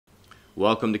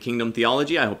Welcome to Kingdom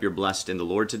Theology. I hope you're blessed in the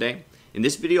Lord today. In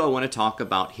this video, I want to talk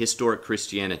about historic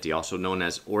Christianity, also known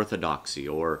as orthodoxy,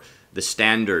 or the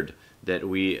standard that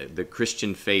the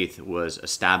Christian faith was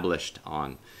established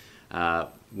on.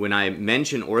 When I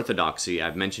mention orthodoxy,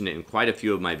 I've mentioned it in quite a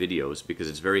few of my videos because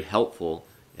it's very helpful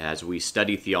as we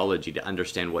study theology to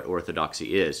understand what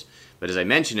orthodoxy is. But as I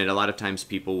mentioned it, a lot of times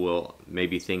people will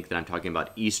maybe think that I'm talking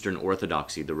about Eastern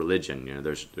Orthodoxy, the religion. You know,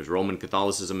 there's Roman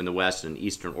Catholicism in the West and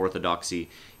Eastern Orthodoxy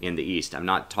in the East. I'm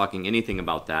not talking anything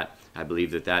about that. I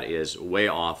believe that that is way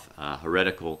off,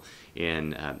 heretical,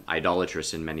 and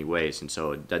idolatrous in many ways, and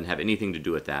so it doesn't have anything to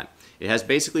do with that. It has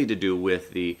basically to do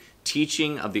with the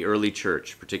teaching of the early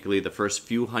church, particularly the first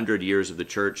few hundred years of the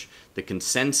church, the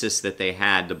consensus that they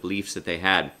had, the beliefs that they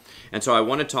had. And so I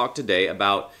want to talk today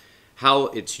about how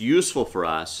it's useful for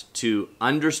us to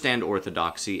understand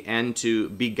orthodoxy and to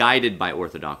be guided by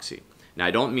orthodoxy. Now,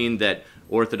 I don't mean that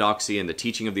orthodoxy and the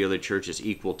teaching of the early church is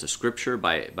equal to Scripture,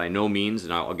 by no means,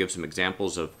 and I'll give some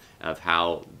examples of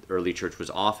how the early church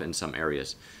was off in some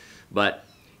areas. But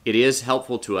it is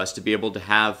helpful to us to be able to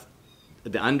have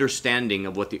the understanding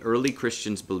of what the early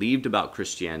Christians believed about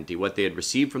Christianity, what they had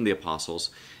received from the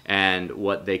apostles, and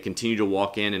what they continue to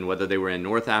walk in, and whether they were in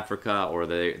North Africa or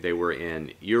they were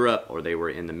in Europe or they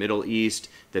were in the Middle East,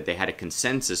 that they had a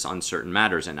consensus on certain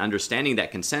matters. And understanding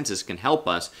that consensus can help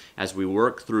us as we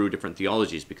work through different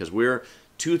theologies, because we're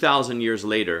 2,000 years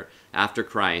later after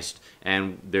Christ,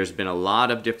 and there's been a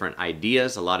lot of different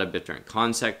ideas, a lot of different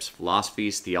concepts,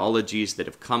 philosophies, theologies that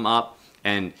have come up,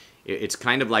 and it's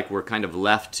kind of like we're kind of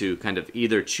left to kind of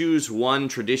either choose one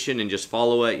tradition and just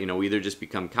follow it. You know, we either just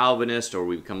become Calvinist or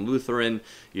we become Lutheran,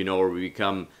 you know, or we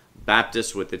become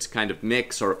Baptist with its kind of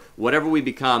mix, or whatever we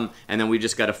become, and then we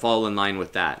just got to fall in line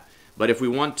with that. But if we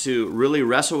want to really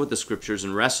wrestle with the Scriptures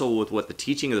and wrestle with what the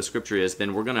teaching of the Scripture is,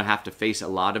 then we're going to have to face a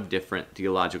lot of different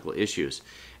theological issues.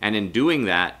 And in doing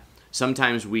that,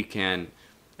 sometimes we can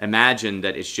imagine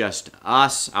that it's just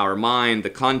us, our mind, the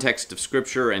context of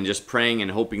Scripture, and just praying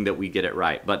and hoping that we get it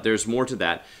right. But there's more to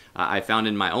that. I found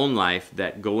in my own life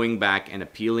that going back and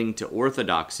appealing to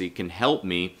orthodoxy can help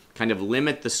me kind of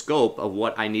limit the scope of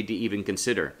what I need to even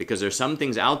consider. Because there's some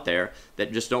things out there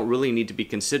that just don't really need to be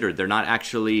considered. They're not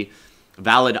actually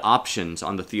valid options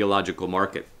on the theological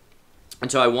market.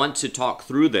 And so I want to talk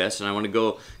through this, and I want to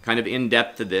go kind of in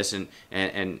depth to this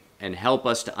and help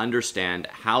us to understand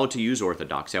how to use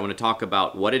orthodoxy. I want to talk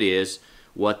about what it is,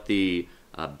 what the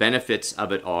benefits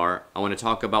of it are. I want to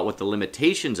talk about what the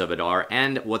limitations of it are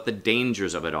and what the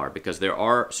dangers of it are, because there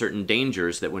are certain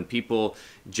dangers that when people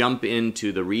jump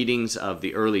into the readings of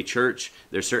the early church,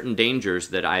 there's certain dangers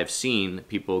that I have seen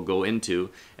people go into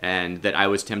and that I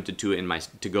was tempted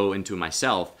to go into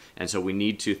myself. And so we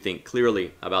need to think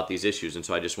clearly about these issues. And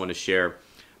so I just want to share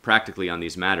practically on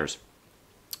these matters.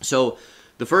 So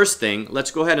the first thing,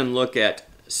 let's go ahead and look at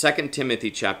 2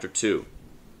 Timothy chapter 2.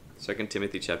 2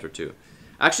 Timothy chapter 2.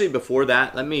 Actually, before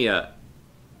that, let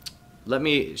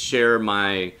me share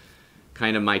my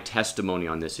testimony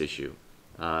on this issue.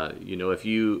 You know, if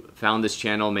you found this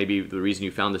channel, maybe the reason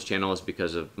you found this channel is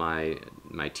because of my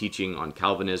teaching on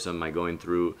Calvinism, my going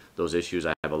through those issues.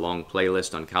 I have a long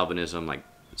playlist on Calvinism, like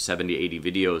 70, 80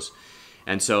 videos.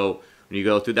 And so when you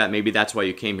go through that, maybe that's why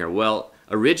you came here. Well,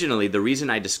 originally, the reason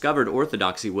I discovered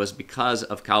orthodoxy was because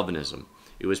of Calvinism.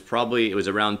 It was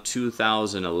around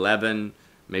 2011,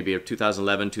 maybe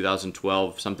 2011,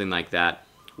 2012, something like that,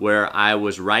 where I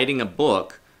was writing a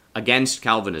book against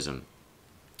Calvinism.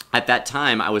 At that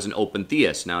time, I was an open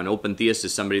theist. Now, an open theist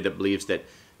is somebody that believes that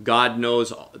God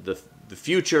knows the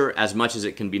future as much as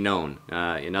it can be known.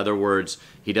 In other words,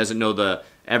 he doesn't know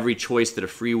every choice that a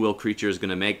free will creature is going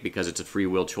to make because it's a free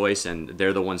will choice, and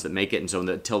they're the ones that make it, and so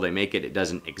until they make it, it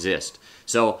doesn't exist.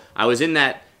 So I was in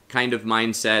that kind of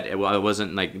mindset. I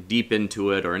wasn't like deep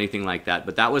into it or anything like that,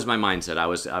 but that was my mindset. I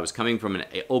was coming from an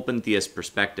open theist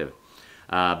perspective.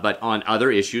 But on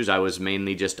other issues, I was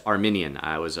mainly just Arminian.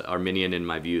 I was Arminian in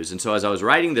my views. And so as I was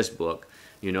writing this book,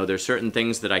 you know, there's certain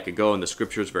things that I could go, and the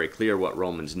Scripture is very clear what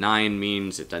Romans 9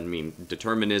 means. It doesn't mean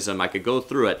determinism. I could go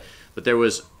through it. But there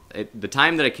was the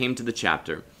time that I came to the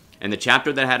chapter, and the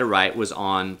chapter that I had to write was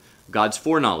on God's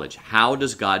foreknowledge. How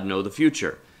does God know the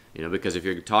future? You know, because if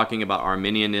you're talking about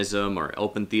Arminianism or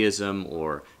open theism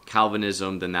or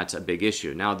Calvinism, then that's a big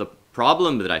issue. Now, the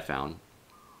problem that I found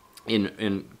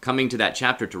in coming to that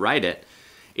chapter to write it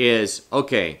is,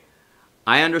 okay,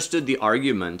 I understood the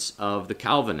arguments of the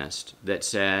Calvinist that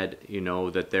said, you know,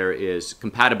 that there is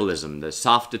compatibilism, the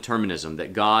soft determinism,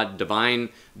 that God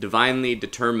divinely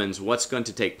determines what's going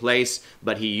to take place,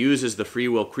 but he uses the free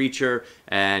will creature,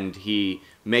 and he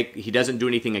he doesn't do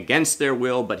anything against their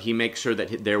will, but he makes sure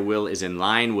that their will is in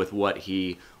line with what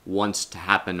he wants to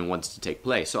happen and wants to take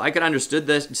place. So I could understand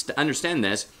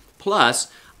this.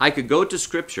 Plus, I could go to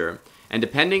Scripture, and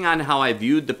depending on how I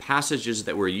viewed the passages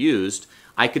that were used,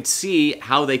 I could see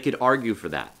how they could argue for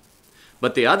that.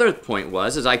 But the other point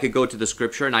was I could go to the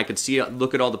Scripture and I could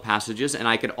look at all the passages, and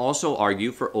I could also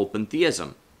argue for open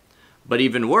theism. But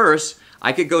even worse,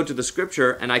 I could go to the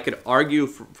Scripture and I could argue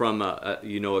from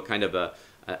an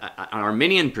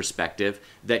Arminian perspective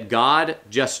that God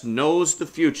just knows the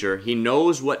future. He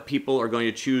knows what people are going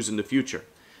to choose in the future,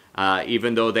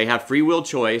 even though they have free will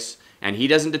choice, and he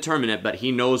doesn't determine it, but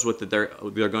he knows what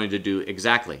they're going to do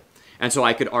exactly. And so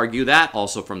I could argue that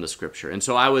also from the Scripture. And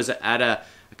so I was at a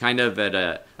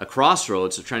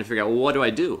crossroads of trying to figure out, well, what do I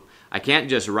do? I can't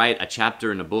just write a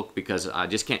chapter in a book because I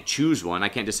just can't choose one. I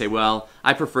can't just say, well,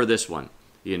 I prefer this one,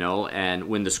 and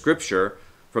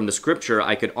from the Scripture,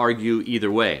 I could argue either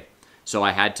way. So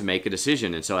I had to make a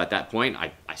decision. And so at that point,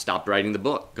 I stopped writing the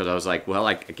book because I was like, well,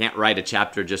 I can't write a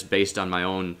chapter just based on my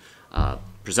own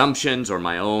presumptions or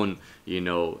my own,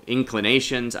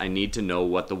 inclinations. I need to know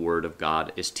what the Word of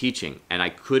God is teaching. And I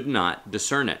could not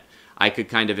discern it. I could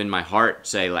kind of in my heart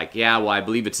say like, yeah, well, I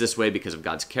believe it's this way because of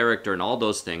God's character and all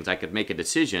those things. I could make a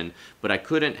decision, but I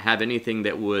couldn't have anything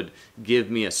that would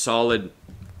give me a solid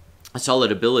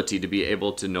ability to be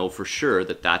able to know for sure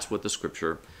that that's what the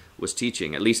Scripture was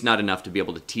teaching, at least not enough to be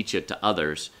able to teach it to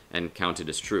others and count it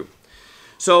as true.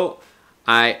 So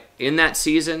in that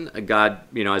season, God,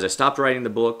 as I stopped writing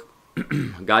the book,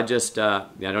 God just, I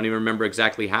don't even remember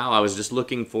exactly how, I was just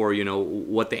looking for,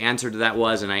 what the answer to that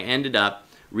was, and I ended up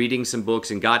reading some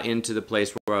books and got into the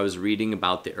place where I was reading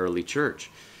about the early church.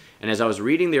 And as I was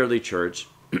reading the early church,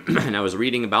 and I was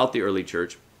reading about the early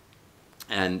church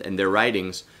and their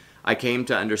writings, I came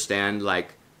to understand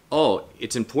like, oh,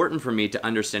 it's important for me to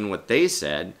understand what they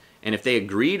said, and if they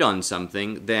agreed on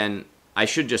something, then I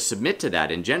should just submit to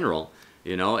that in general.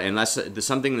 Unless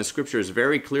something in the Scripture is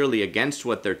very clearly against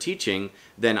what they're teaching,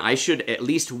 then I should at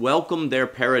least welcome their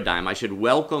paradigm. I should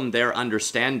welcome their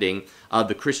understanding of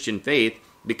the Christian faith,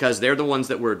 because they're the ones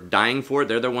that were dying for it.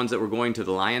 They're the ones that were going to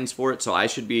the lions for it. So I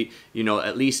should be,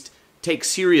 at least take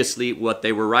seriously what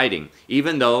they were writing,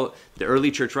 even though the early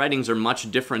church writings are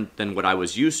much different than what I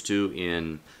was used to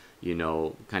in,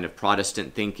 kind of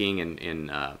Protestant thinking and in,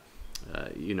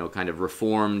 kind of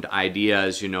Reformed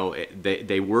ideas.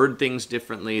 They word things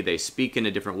differently. They speak in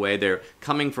a different way. They're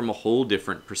coming from a whole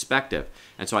different perspective.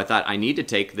 And so I thought I need to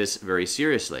take this very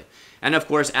seriously. And of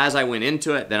course, as I went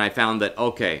into it, then I found that,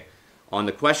 okay, on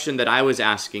the question that I was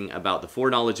asking about the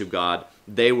foreknowledge of God,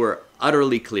 they were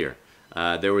utterly clear.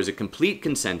 There was a complete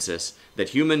consensus that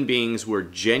human beings were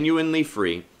genuinely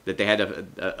free, that they had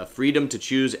a freedom to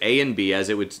choose A and B, as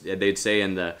they'd say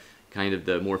in the kind of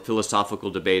the more philosophical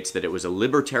debates, that it was a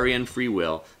libertarian free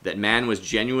will, that man was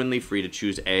genuinely free to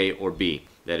choose A or B,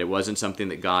 that it wasn't something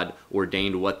that God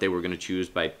ordained what they were going to choose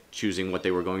by choosing what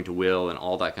they were going to will and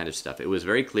all that kind of stuff. It was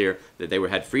very clear that they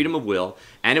had freedom of will,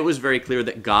 and it was very clear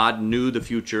that God knew the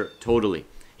future totally.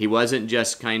 He wasn't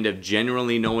just kind of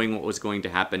generally knowing what was going to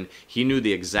happen. He knew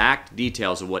the exact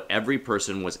details of what every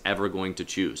person was ever going to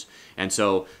choose. And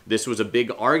so this was a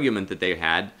big argument that they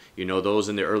had. Those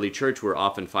in the early church were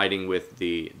often fighting with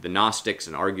the Gnostics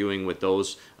and arguing with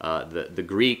those, the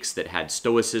Greeks that had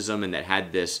Stoicism and that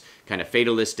had this kind of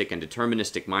fatalistic and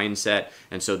deterministic mindset.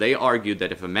 And so they argued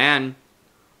that if a man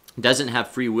doesn't have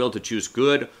free will to choose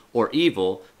good or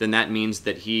evil, then that means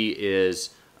that he is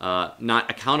not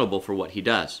accountable for what he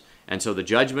does. And so the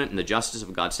judgment and the justice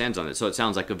of God stands on it. So it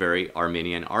sounds like a very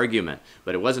Arminian argument.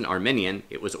 But it wasn't Arminian,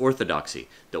 it was orthodoxy.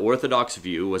 The orthodox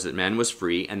view was that man was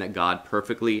free and that God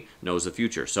perfectly knows the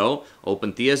future. So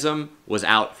open theism was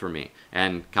out for me.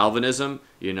 And Calvinism,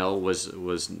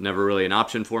 was never really an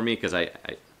option for me because I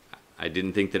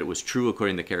didn't think that it was true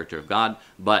according to the character of God.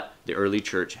 But the early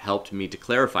church helped me to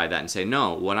clarify that and say,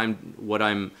 no, what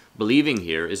I'm believing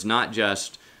here is not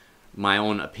just my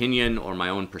own opinion or my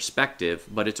own perspective,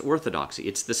 but it's orthodoxy.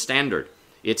 It's the standard.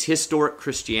 It's historic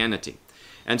Christianity.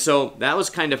 And so that was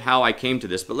kind of how I came to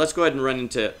this. But let's go ahead and run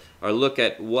into or look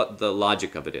at what the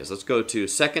logic of it is. Let's go to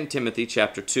 2 Timothy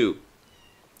chapter 2,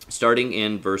 starting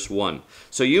in verse 1.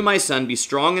 So you, my son, be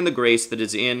strong in the grace that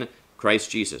is in Christ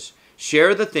Jesus.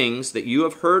 Share the things that you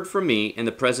have heard from me in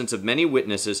the presence of many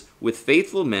witnesses with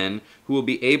faithful men who will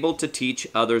be able to teach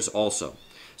others also.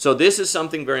 So this is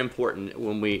something very important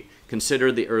when we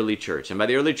consider the early church. And by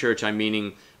the early church, I'm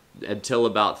meaning until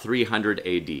about 300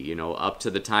 AD, up to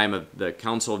the time of the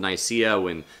Council of Nicaea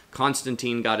when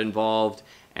Constantine got involved.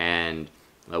 And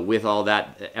with all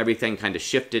that, everything kind of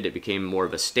shifted. It became more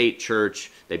of a state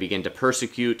church. They began to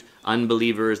persecute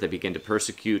unbelievers. They began to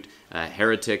persecute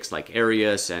heretics like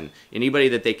Arius, and anybody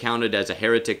that they counted as a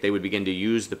heretic, they would begin to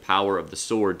use the power of the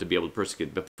sword to be able to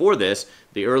persecute. Before this,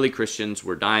 the early Christians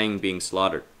were dying, being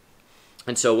slaughtered.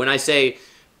 And so when I say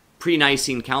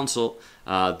pre-Nicene Council,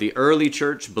 the early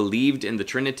church believed in the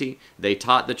Trinity. They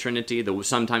taught the Trinity.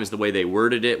 Sometimes the way they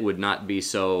worded it would not be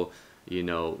so,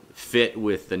 fit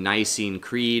with the Nicene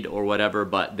Creed or whatever,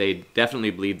 but they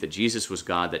definitely believed that Jesus was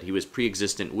God, that he was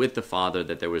pre-existent with the Father,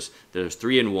 that there's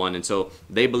three in one. And so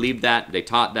they believed that, they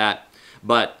taught that,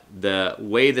 but the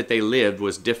way that they lived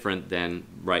was different than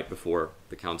right before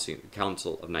the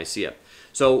Council of Nicaea.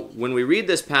 So when we read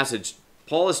this passage,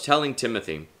 Paul is telling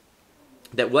Timothy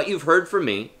that what you've heard from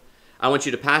me, I want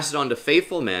you to pass it on to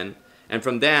faithful men, and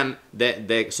from them,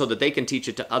 so that they can teach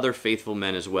it to other faithful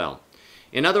men as well.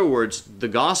 In other words, the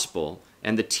gospel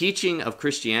and the teaching of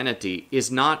Christianity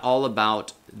is not all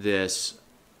about this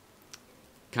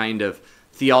kind of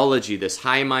theology, this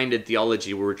high-minded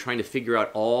theology where we're trying to figure out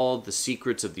all the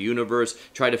secrets of the universe,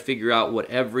 try to figure out what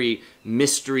every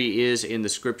mystery is in the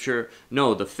Scripture.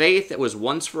 No, the faith that was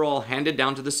once for all handed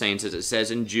down to the saints, as it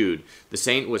says in Jude,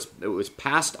 it was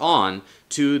passed on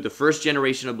to the first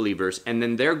generation of believers, and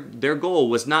then their goal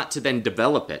was not to then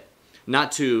develop it,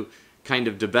 not to kind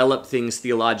of develop things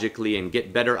theologically and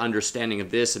get better understanding of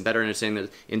this and better understanding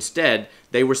of that. Instead,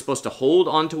 they were supposed to hold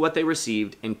on to what they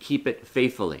received and keep it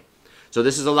faithfully. So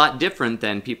this is a lot different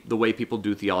than the way people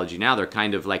do theology now. They're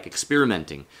kind of like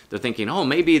experimenting. They're thinking, oh,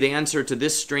 maybe the answer to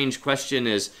this strange question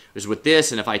is with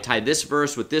this, and if I tie this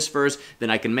verse with this verse, then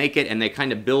I can make it, and they're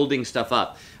kind of building stuff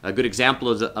up. A good example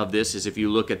of this is if you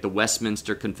look at the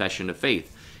Westminster Confession of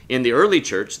Faith. In the early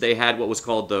church, they had what was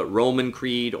called the Roman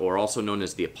Creed, or also known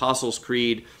as the Apostles'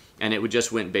 Creed, and it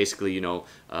just went basically,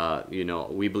 I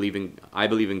believe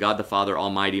in God the Father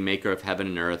Almighty, maker of heaven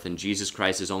and earth, and Jesus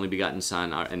Christ, his only begotten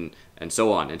Son, and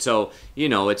so on. And so,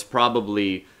 it's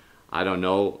probably,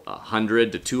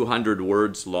 100 to 200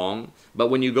 words long. But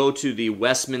when you go to the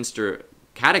Westminster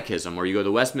Catechism, or you go to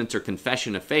the Westminster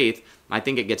Confession of Faith, I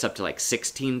think it gets up to like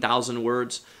 16,000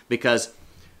 words, because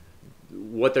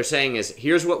what they're saying is,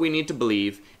 here's what we need to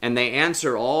believe, and they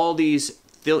answer all these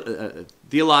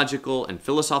theological and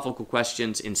philosophical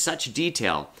questions in such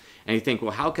detail. And you think,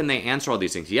 well, how can they answer all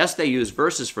these things? Yes, they use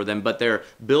verses for them, but they're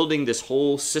building this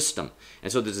whole system.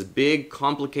 And so there's this big,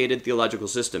 complicated theological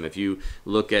system. If you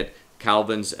look at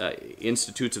Calvin's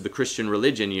Institutes of the Christian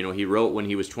Religion, he wrote when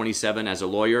he was 27 as a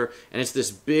lawyer, and it's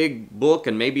this big book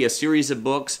and maybe a series of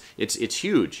books. It's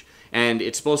huge. And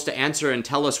it's supposed to answer and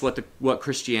tell us what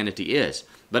Christianity is.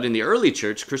 But in the early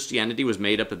church, Christianity was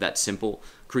made up of that simple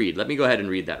creed. Let me go ahead and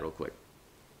read that real quick.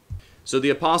 So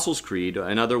the Apostles' Creed,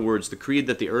 in other words, the creed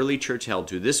that the early church held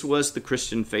to, this was the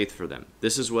Christian faith for them.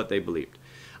 This is what they believed.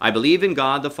 I believe in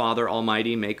God the Father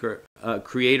Almighty, maker,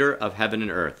 creator of heaven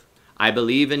and earth. I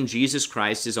believe in Jesus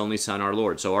Christ, his only Son, our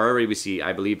Lord. So already we see,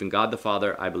 I believe in God the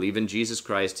Father, I believe in Jesus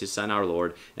Christ, his Son, our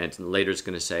Lord, and later it's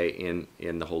going to say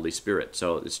in the Holy Spirit.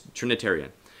 So it's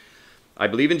Trinitarian. I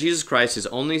believe in Jesus Christ, his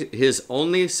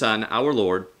only Son, our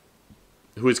Lord,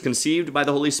 who was conceived by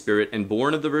the Holy Spirit and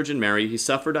born of the Virgin Mary. He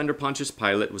suffered under Pontius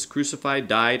Pilate, was crucified,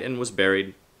 died, and was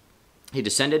buried. He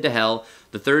descended to hell.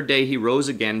 The third day he rose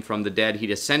again from the dead. He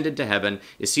descended to heaven,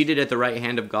 is seated at the right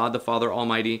hand of God the Father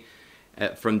Almighty.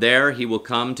 From there he will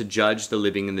come to judge the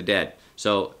living and the dead.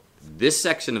 So this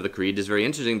section of the creed is very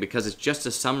interesting because it's just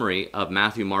a summary of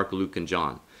Matthew, Mark, Luke, and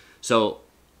John. So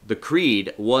the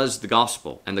creed was the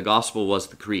gospel, and the gospel was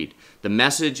the creed. The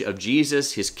message of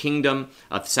Jesus, his kingdom,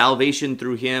 of salvation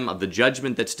through him, of the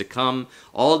judgment that's to come,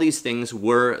 all these things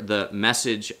were the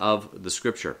message of the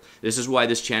Scripture. This is why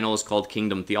this channel is called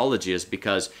Kingdom Theology, is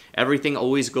because everything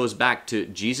always goes back to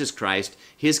Jesus Christ,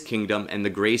 his kingdom, and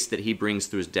the grace that he brings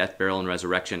through his death, burial, and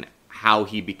resurrection, how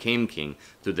he became king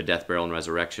through the death, burial, and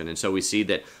resurrection. And so we see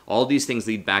that all these things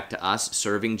lead back to us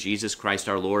serving Jesus Christ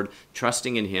our Lord,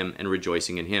 trusting in him, and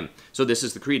rejoicing in him. So this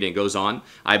is the creed. And it goes on,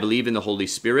 I believe in the Holy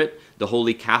Spirit, the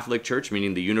Holy Catholic Church,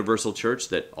 meaning the universal church,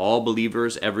 that all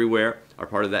believers everywhere are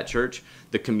part of that church,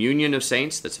 the communion of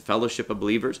saints, that's a fellowship of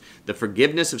believers, the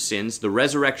forgiveness of sins, the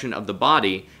resurrection of the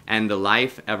body, and the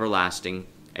life everlasting.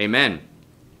 Amen.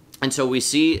 And so we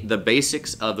see the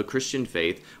basics of the Christian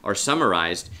faith are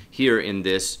summarized here in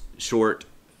this short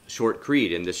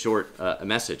creed, in this short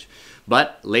message.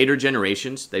 But later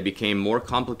generations, they became more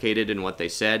complicated in what they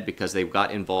said because they got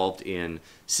involved in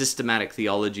systematic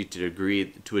theology to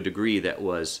a degree that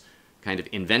was kind of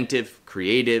inventive,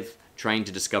 creative, trying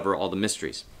to discover all the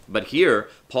mysteries. But here,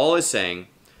 Paul is saying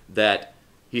that,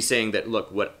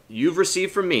 look, what you've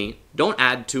received from me, don't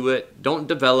add to it, don't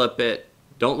develop it,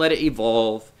 don't let it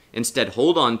evolve. Instead,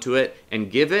 hold on to it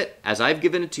and give it, as I've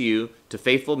given it to you, to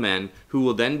faithful men who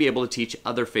will then be able to teach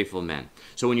other faithful men.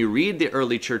 So when you read the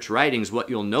early church writings, what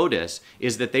you'll notice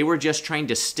is that they were just trying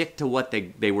to stick to what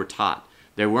they were taught.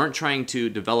 They weren't trying to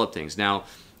develop things. Now,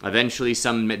 eventually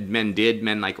some men did,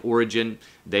 men like Origen,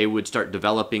 they would start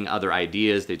developing other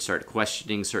ideas. They'd start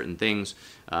questioning certain things.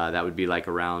 That would be like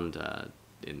around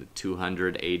in the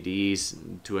 200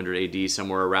 AD,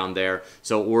 somewhere around there.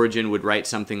 So Origen would write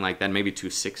something like that, maybe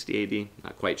 260 AD,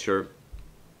 not quite sure.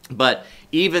 But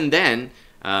even then,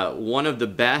 one of the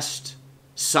best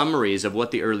summaries of what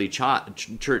the early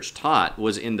church taught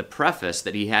was in the preface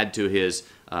that he had to his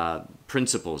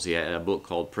Principles. He had a book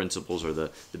called Principles, or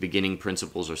the Beginning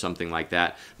Principles, or something like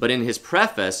that. But in his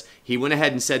preface, he went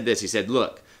ahead and said this. He said,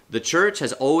 look, the church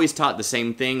has always taught the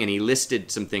same thing, and he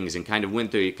listed some things and kind of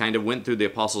went through the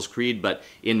Apostles' Creed, but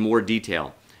in more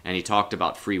detail. And he talked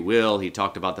about free will. He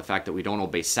talked about the fact that we don't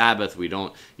obey Sabbath. We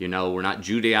don't, we're not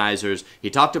Judaizers. He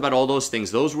talked about all those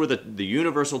things. Those were the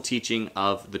universal teaching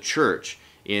of the church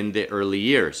in the early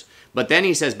years. But then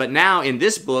he says, but now in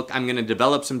this book, I'm going to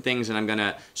develop some things and I'm going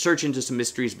to search into some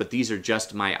mysteries, but these are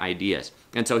just my ideas.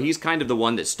 And so he's kind of the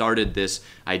one that started this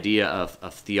idea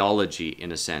of theology,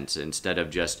 in a sense, instead of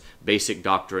just basic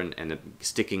doctrine and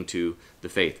sticking to the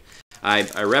faith.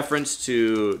 I reference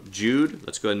to Jude.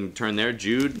 Let's go ahead and turn there.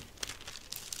 Jude.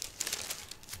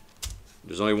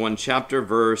 There's only one chapter,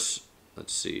 verse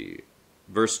 3.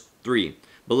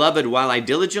 Beloved, while I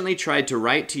diligently tried to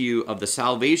write to you of the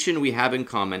salvation we have in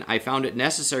common, I found it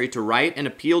necessary to write and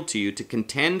appeal to you to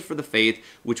contend for the faith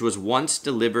which was once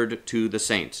delivered to the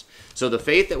saints. So the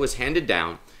faith that was handed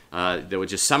down, that was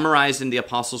just summarized in the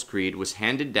Apostles' Creed, was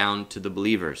handed down to the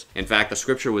believers. In fact, the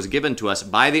scripture was given to us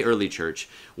by the early church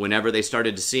whenever they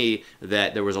started to see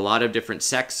that there was a lot of different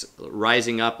sects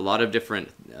rising up, a lot of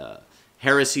different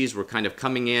heresies were kind of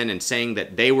coming in and saying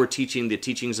that they were teaching the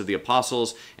teachings of the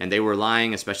apostles and they were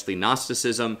lying, especially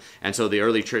Gnosticism. And so the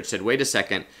early church said, wait a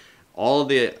second, all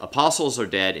the apostles are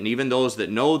dead, and even those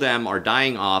that know them are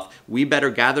dying off. We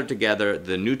better gather together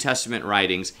the New Testament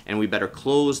writings, and we better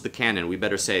close the canon. We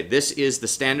better say, this is the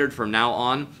standard from now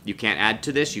on. You can't add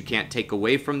to this. You can't take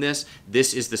away from this.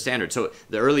 This is the standard. So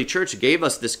the early church gave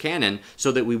us this canon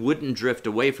so that we wouldn't drift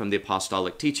away from the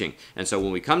apostolic teaching. And so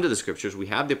when we come to the scriptures, we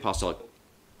have the apostolic.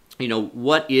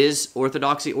 What is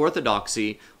orthodoxy?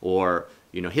 Orthodoxy, or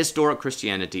historic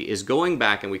Christianity, is going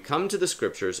back, and we come to the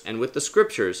scriptures, and with the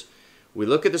scriptures, we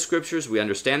look at the scriptures, we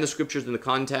understand the scriptures in the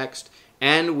context,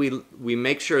 and we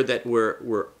make sure that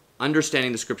we're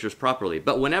understanding the scriptures properly.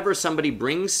 But whenever somebody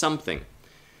brings something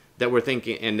that we're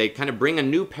thinking, and they kind of bring a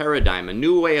new paradigm, a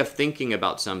new way of thinking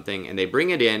about something, and they bring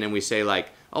it in, and we say like,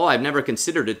 oh, I've never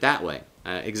considered it that way.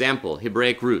 Example,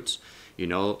 Hebraic roots.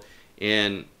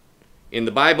 In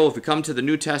the Bible, if we come to the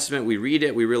New Testament, we read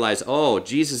it, we realize, oh,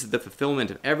 Jesus is the fulfillment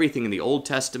of everything in the Old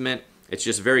Testament. It's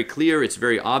just very clear, it's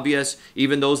very obvious.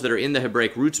 Even those that are in the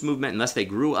Hebraic roots movement, unless they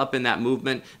grew up in that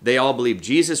movement, they all believe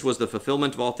Jesus was the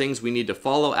fulfillment of all things. We need to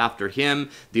follow after him.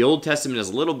 The Old Testament is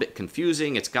a little bit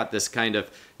confusing. It's got this kind of,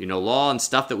 law and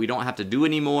stuff that we don't have to do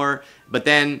anymore. But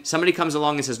then somebody comes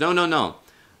along and says, no, no, no.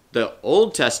 The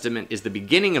Old Testament is the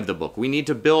beginning of the book. We need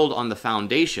to build on the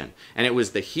foundation. And it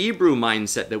was the Hebrew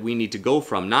mindset that we need to go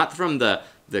from, not from the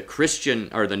Christian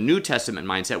or the New Testament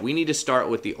mindset. We need to start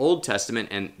with the Old Testament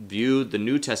and view the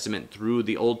New Testament through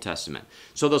the Old Testament.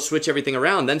 So they'll switch everything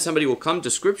around. Then somebody will come to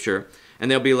Scripture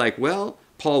and they'll be like, well,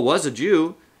 Paul was a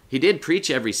Jew. He did preach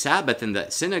every Sabbath in the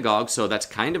synagogue, so that's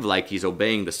kind of like he's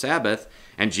obeying the Sabbath.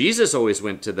 And Jesus always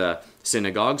went to the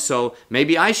synagogue, so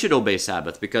maybe I should obey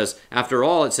Sabbath, because after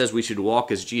all, it says we should walk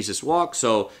as Jesus walked.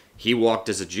 So he walked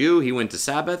as a Jew, he went to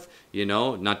Sabbath,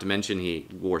 not to mention he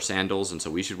wore sandals, and so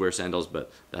we should wear sandals,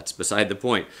 but that's beside the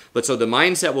point. But so the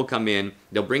mindset will come in,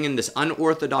 they'll bring in this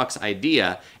unorthodox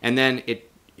idea, and then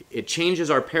it changes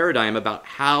our paradigm about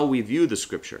how we view the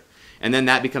Scripture. And then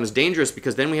that becomes dangerous,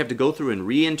 because then we have to go through and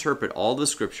reinterpret all the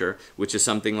Scripture, which is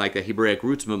something like a Hebraic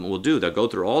roots movement will do. They'll go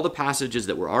through all the passages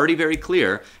that were already very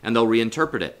clear, and they'll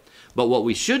reinterpret it. But what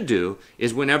we should do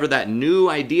is whenever that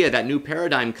new idea, that new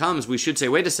paradigm comes, we should say,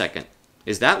 wait a second.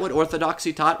 Is that what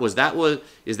orthodoxy taught? Is that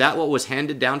what was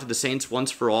handed down to the saints once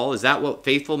for all? Is that what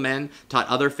faithful men taught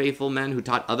other faithful men who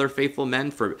taught other faithful men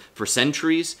for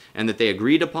centuries and that they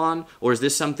agreed upon? Or is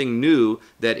this something new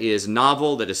that is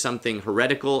novel, that is something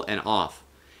heretical and off?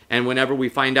 And whenever we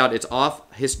find out it's off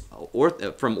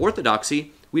from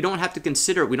orthodoxy, we don't have to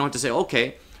consider it. We don't have to say,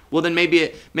 okay, well then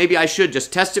maybe I should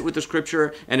just test it with the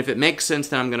Scripture, and if it makes sense,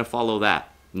 then I'm going to follow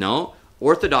that. No.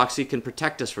 orthodoxy can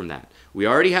protect us from that. We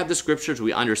already have the scriptures,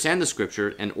 we understand the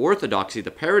scripture, and orthodoxy,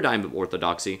 the paradigm of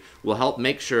orthodoxy, will help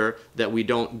make sure that we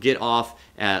don't get off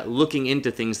looking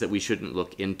into things that we shouldn't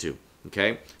look into.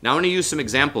 Okay? Now I want to use some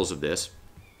examples of this.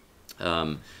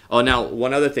 Now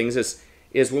one other thing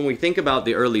is when we think about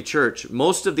the early church,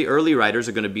 most of the early writers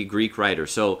are going to be Greek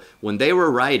writers. So when they were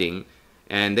writing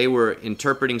and they were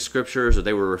interpreting scriptures or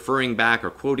they were referring back or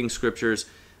quoting scriptures,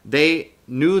 they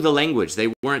knew the language. They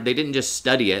didn't just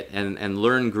study it and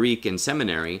learn Greek in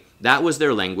seminary. That was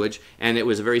their language, and it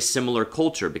was a very similar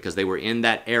culture because they were in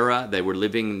that era. They were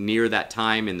living near that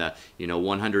time in the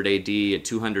 100 AD and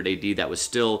 200 AD. That was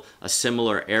still a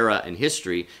similar era in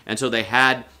history, and so they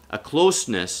had a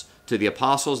closeness to the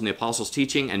apostles and the apostles'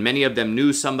 teaching, and many of them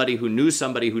knew somebody who knew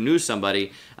somebody who knew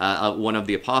somebody, one of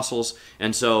the apostles,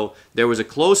 and so there was a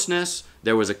closeness,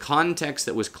 there was a context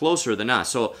that was closer than us.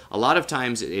 So a lot of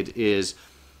times it is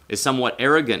somewhat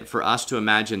arrogant for us to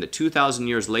imagine that 2,000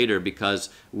 years later, because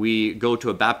we go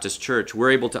to a Baptist church, we're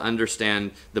able to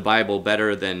understand the Bible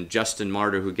better than Justin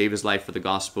Martyr, who gave his life for the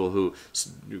gospel, who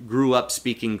grew up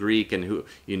speaking Greek, and who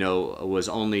was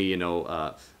only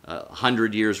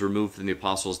 100 years removed from the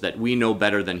apostles, that we know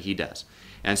better than he does.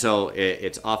 And so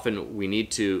it's often we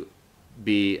need to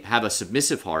have a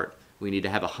submissive heart. We need to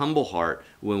have a humble heart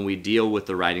when we deal with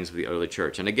the writings of the early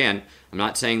church. And again, I'm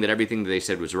not saying that everything that they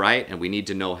said was right, and we need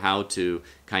to know how to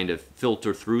kind of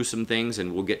filter through some things,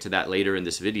 and we'll get to that later in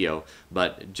this video.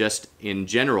 But just in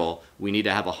general, we need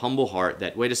to have a humble heart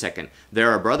that, wait a second,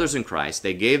 there are brothers in Christ.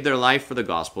 They gave their life for the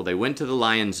gospel. They went to the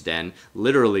lion's den.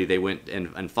 Literally, they went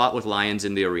and fought with lions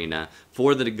in the arena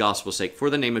for the gospel's sake, for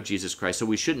the name of Jesus Christ. So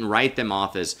we shouldn't write them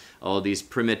off as, these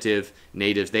primitive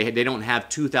natives. They don't have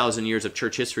 2,000 years of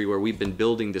church history where we've been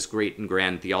building this great and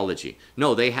grand theology.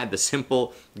 No, they had the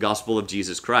simple gospel of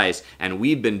Jesus Christ, and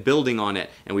we've been building on it,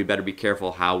 and we better be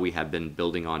careful how we have been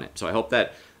building on it. So I hope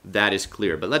that is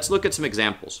clear. But let's look at some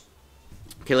examples.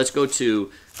 Okay, let's go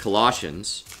to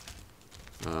Colossians.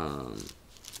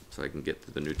 So I can get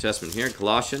to the New Testament here.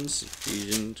 Colossians,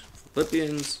 Ephesians,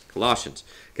 Philippians, Colossians.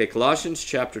 Okay, Colossians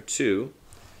chapter 2,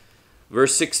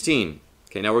 verse 16.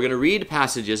 Okay, now we're going to read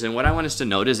passages, and what I want us to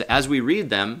note is as we read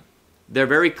them, they're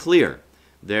very clear.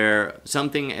 They're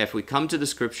something, if we come to the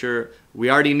scripture, we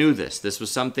already knew this. This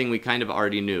was something we kind of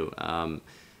already knew. But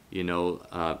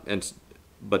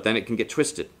then it can get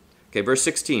twisted. Okay, verse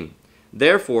 16.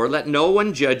 Therefore, let no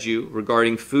one judge you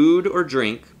regarding food or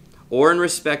drink, or in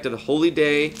respect of the holy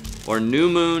day, or new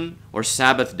moon, or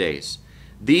Sabbath days.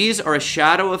 These are a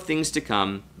shadow of things to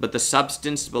come, but the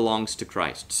substance belongs to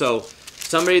Christ. So,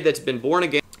 somebody that's been born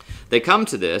again, they come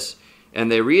to this, and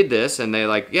they read this, and they're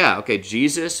like, yeah, okay,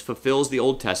 Jesus fulfills the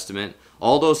Old Testament.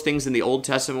 All those things in the Old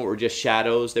Testament were just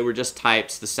shadows. They were just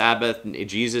types. The Sabbath,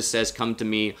 Jesus says, come to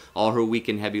me, all who are weak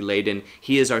and heavy laden.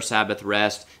 He is our Sabbath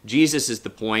rest. Jesus is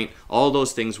the point. All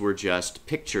those things were just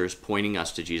pictures pointing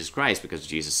us to Jesus Christ, because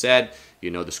Jesus said,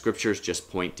 the scriptures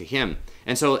just point to him.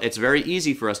 And so it's very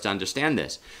easy for us to understand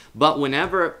this. But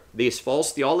whenever these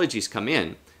false theologies come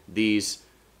in, these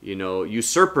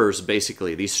usurpers,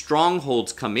 basically, these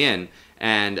strongholds come in,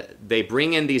 and they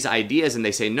bring in these ideas, and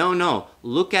they say, no,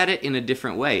 look at it in a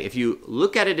different way. If you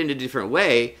look at it in a different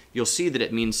way, you'll see that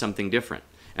it means something different.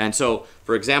 And so,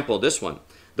 for example, this one,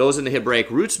 those in the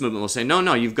Hebraic roots movement will say,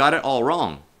 no, you've got it all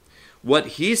wrong. What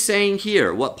he's saying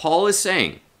here, what Paul is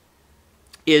saying,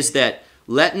 is that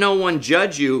let no one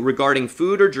judge you regarding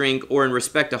food or drink, or in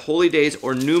respect of holy days,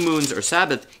 or new moons, or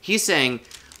Sabbath. He's saying,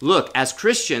 look, as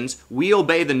Christians, we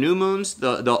obey the new moons,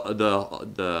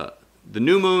 the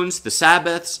new moons, the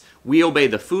Sabbaths. We obey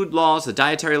the food laws, the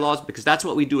dietary laws, because that's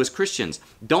what we do as Christians.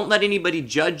 Don't let anybody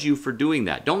judge you for doing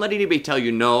that. Don't let anybody tell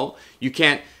you, no, you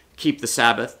can't keep the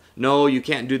Sabbath. No, you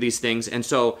can't do these things. And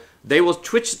so they will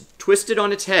twist it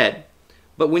on its head.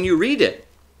 But when you read it,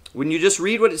 when you just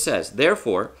read what it says,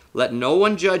 therefore, let no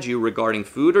one judge you regarding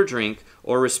food or drink,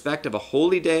 or respect of a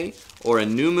holy day, or a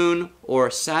new moon,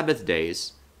 or Sabbath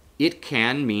days, it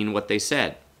can mean what they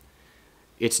said.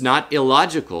 It's not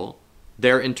illogical,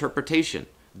 their interpretation.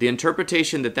 The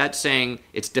interpretation that that's saying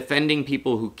it's defending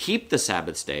people who keep the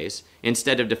Sabbath days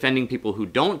instead of defending people who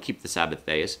don't keep the Sabbath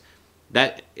days,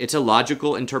 that it's a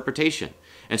logical interpretation.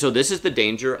 And so this is the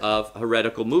danger of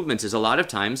heretical movements, is a lot of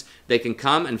times they can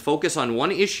come and focus on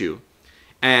one issue,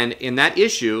 and in that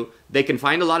issue, they can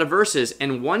find a lot of verses,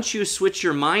 and once you switch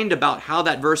your mind about how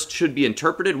that verse should be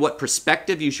interpreted, what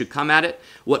perspective you should come at it,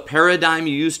 what paradigm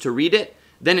you use to read it,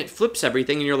 then it flips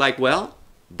everything, and you're like, well,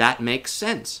 that makes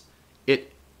sense.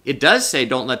 It does say,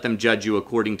 don't let them judge you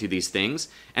according to these things.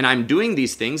 And I'm doing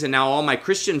these things, and now all my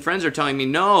Christian friends are telling me,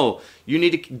 no, you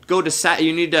need to go to,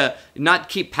 you need to not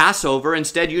keep Passover.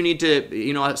 Instead, you need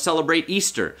to, celebrate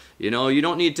Easter. You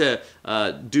don't need to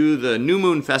do the new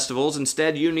moon festivals.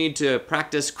 Instead, you need to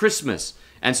practice Christmas.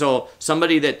 And so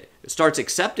somebody that starts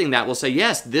accepting that will say,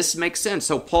 yes, this makes sense.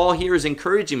 So Paul here is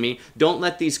encouraging me, don't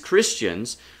let these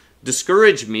Christians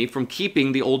discourage me from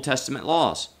keeping the Old Testament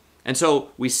laws. And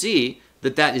so we see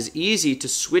that is easy to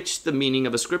switch the meaning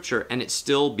of a scripture and it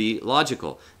still be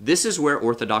logical. This is where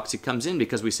orthodoxy comes in,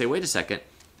 because we say, wait a second,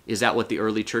 is that what the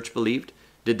early church believed?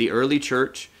 Did the early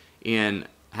church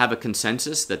have a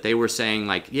consensus that they were saying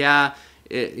like, yeah,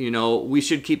 we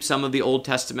should keep some of the Old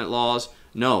Testament laws?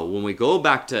 No, when we go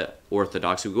back to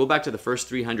orthodoxy, we go back to the first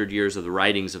 300 years of the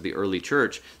writings of the early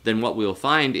church, then what we'll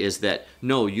find is that,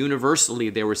 no, universally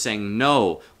they were saying,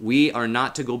 no, we are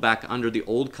not to go back under the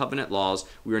old covenant laws,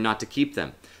 we are not to keep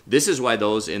them. This is why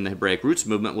those in the Hebraic roots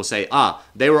movement will say,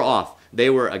 they were off. They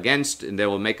were against, and they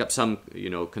will make up some,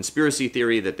 conspiracy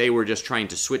theory that they were just trying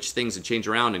to switch things and change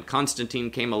around. And Constantine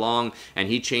came along and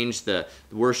he changed the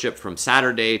worship from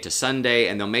Saturday to Sunday,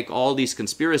 and they'll make all these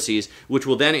conspiracies, which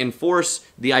will then enforce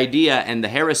the idea and the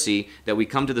heresy that we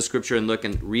come to the scripture and look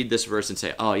and read this verse and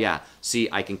say, oh yeah, see,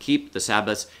 I can keep the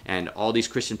Sabbaths, and all these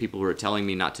Christian people who are telling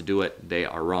me not to do it, they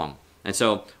are wrong. And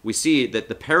so we see that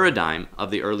the paradigm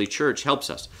of the early church helps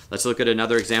us. Let's look at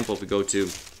another example if we go to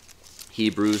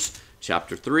Hebrews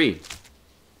chapter 3.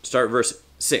 Start verse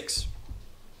 6.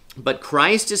 But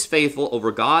Christ is faithful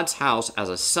over God's house as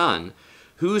a son,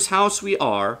 whose house we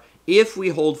are, if we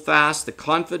hold fast the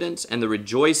confidence and the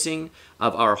rejoicing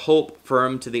of our hope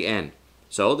firm to the end.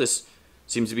 So this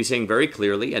seems to be saying very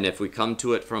clearly, and if we come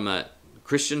to it from a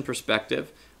Christian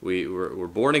perspective, we're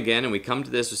born again, and we come to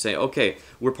this to say, okay,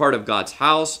 we're part of God's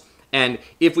house, and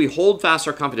if we hold fast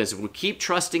our confidence, if we keep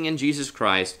trusting in Jesus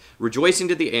Christ, rejoicing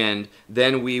to the end,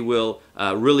 then we will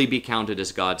really be counted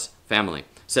as God's family. It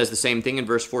says the same thing in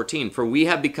verse 14. For we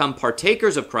have become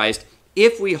partakers of Christ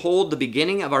if we hold the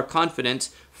beginning of our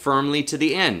confidence firmly to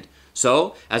the end.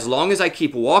 So, as long as I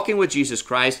keep walking with Jesus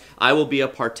Christ, I will be a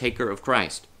partaker of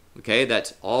Christ. Okay,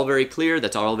 that's all very clear,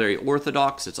 that's all very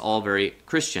orthodox, it's all very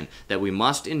Christian, that we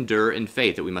must endure in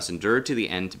faith, that we must endure to the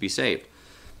end to be saved.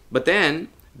 But then,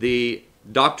 the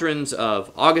doctrines of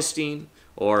Augustine,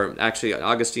 or actually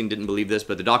Augustine didn't believe this,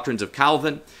 but the doctrines of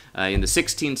Calvin in the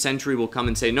 16th century will come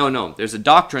and say, no, there's a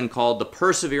doctrine called the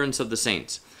perseverance of the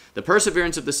saints. The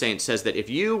perseverance of the saints says that if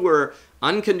you were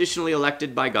unconditionally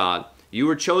elected by God, you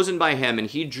were chosen by Him, and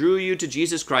He drew you to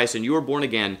Jesus Christ, and you were born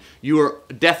again, you are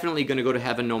definitely going to go to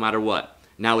heaven no matter what.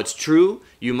 Now it's true,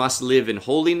 you must live in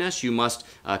holiness, you must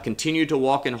continue to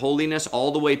walk in holiness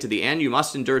all the way to the end, you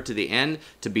must endure to the end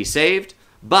to be saved,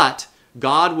 but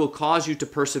God will cause you to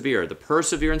persevere. The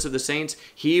perseverance of the saints,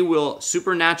 He will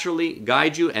supernaturally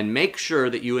guide you and make sure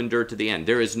that you endure to the end.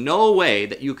 There is no way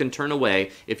that you can turn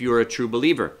away if you are a true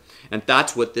believer. And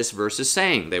that's what this verse is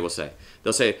saying, they will say.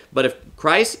 They'll say, but if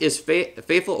Christ is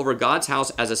faithful over God's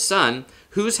house as a son,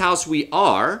 whose house we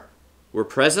are, we're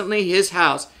presently His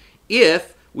house,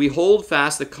 if we hold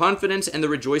fast the confidence and the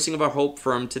rejoicing of our hope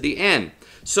firm to the end.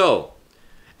 So,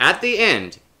 at the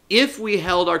end, if we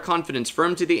held our confidence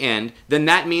firm to the end, then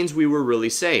that means we were really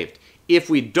saved. If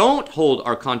we don't hold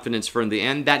our confidence firm to the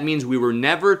end, that means we were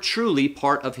never truly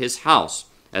part of His house.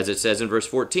 As it says in verse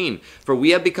 14, for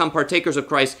we have become partakers of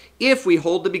Christ if we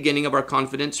hold the beginning of our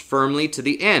confidence firmly to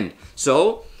the end.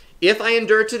 So, if I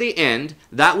endure to the end,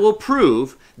 that will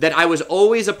prove that I was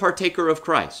always a partaker of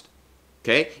Christ.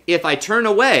 Okay? If I turn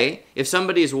away, if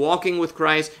somebody is walking with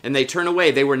Christ and they turn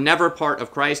away, they were never part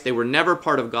of Christ, they were never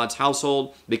part of God's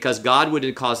household, because God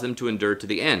would cause them to endure to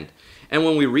the end. And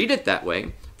when we read it that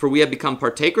way, for we have become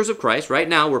partakers of Christ, right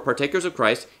now we're partakers of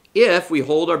Christ, if we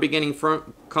hold our beginning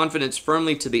confidence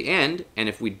firmly to the end, and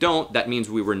if we don't, that means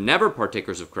we were never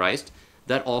partakers of Christ,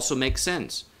 that also makes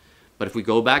sense. But if we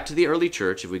go back to the early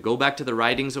church, if we go back to the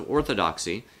writings of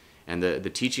orthodoxy and the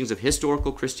teachings of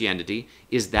historical Christianity,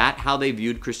 is that how they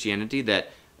viewed Christianity,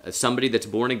 that somebody that's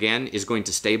born again is going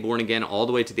to stay born again all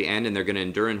the way to the end and they're going to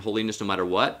endure in holiness no matter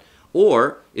what?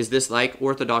 Or is this like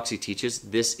orthodoxy teaches,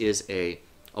 this is a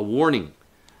warning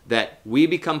that we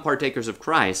become partakers of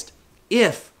Christ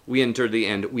if we enter the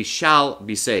end, we shall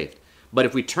be saved. But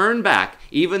if we turn back,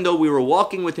 even though we were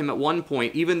walking with Him at one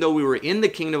point, even though we were in the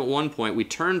kingdom at one point, we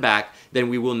turn back, then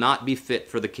we will not be fit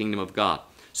for the kingdom of God.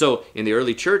 So in the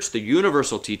early church, the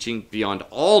universal teaching, beyond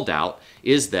all doubt,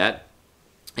 is that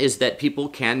people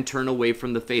can turn away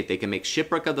from the faith. They can make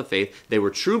shipwreck of the faith. They were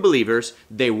true believers.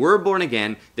 They were born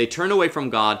again. They turn away from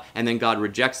God, and then God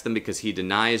rejects them because He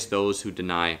denies those who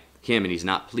deny him, and he's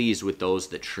not pleased with those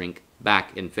that shrink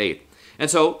back in faith. And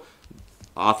so,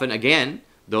 often, again,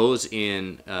 those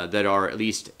that are at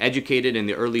least educated in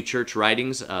the early church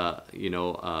writings,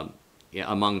 among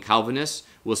Calvinists,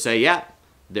 will say, yeah,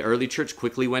 the early church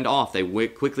quickly went off. They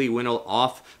quickly went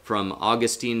off from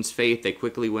Augustine's faith. They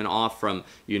quickly went off from,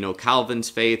 Calvin's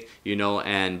faith,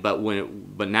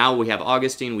 but now we have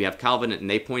Augustine, we have Calvin, and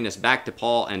they point us back to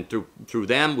Paul, and through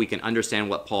them we can understand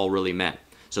what Paul really meant.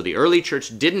 So the early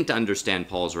church didn't understand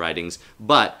Paul's writings,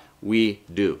 but we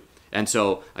do. And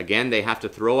so, again, they have to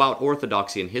throw out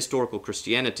orthodoxy and historical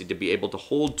Christianity to be able to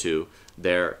hold to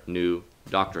their new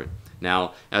doctrine.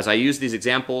 Now, as I use these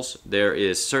examples, there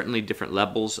is certainly different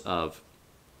levels of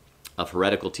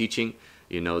heretical teaching.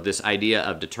 This idea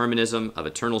of determinism, of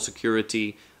eternal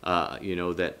security,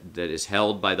 that is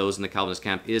held by those in the Calvinist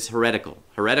camp is heretical.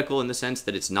 Heretical in the sense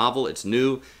that it's novel, it's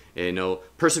new.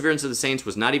 Perseverance of the Saints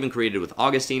was not even created with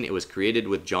Augustine. It was created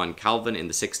with John Calvin in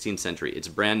the 16th century. It's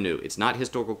brand new. It's not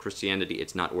historical Christianity.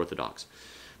 It's not orthodox.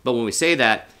 But when we say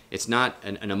that, it's not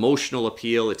an emotional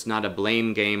appeal. It's not a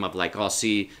blame game of like, oh,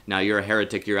 see, now you're a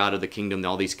heretic, you're out of the kingdom,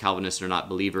 all these Calvinists are not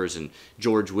believers, and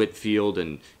George Whitefield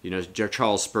and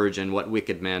Charles Spurgeon, what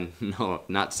wicked men. No,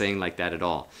 not saying like that at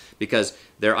all. Because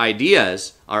their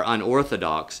ideas are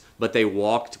unorthodox, but they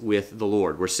walked with the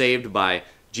Lord. We're saved by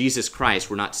Jesus Christ.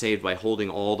 We're not saved by holding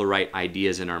all the right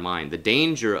ideas in our mind. The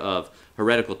danger of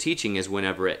heretical teaching is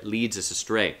whenever it leads us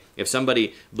astray. If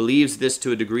somebody believes this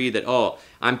to a degree that, oh,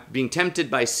 I'm being tempted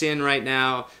by sin right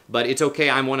now, but it's okay,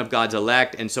 I'm one of God's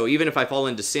elect, and so even if I fall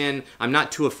into sin, I'm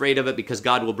not too afraid of it because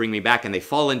God will bring me back, and they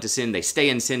fall into sin, they stay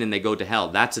in sin, and they go to hell.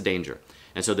 That's a danger.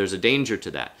 And so there's a danger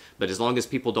to that. But as long as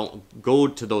people don't go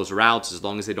to those routes, as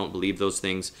long as they don't believe those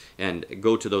things and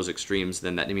go to those extremes,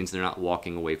 then that means they're not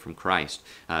walking away from Christ.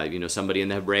 Somebody in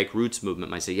the Hebraic roots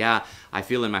movement might say, yeah, I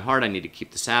feel in my heart I need to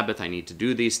keep the Sabbath, I need to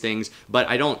do these things, but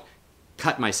I don't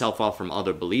cut myself off from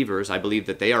other believers. I believe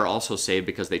that they are also saved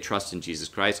because they trust in Jesus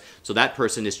Christ. So that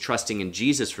person is trusting in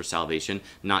Jesus for salvation,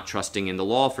 not trusting in the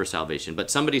law for salvation.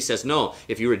 But somebody says, no,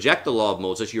 if you reject the law of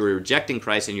Moses, you're rejecting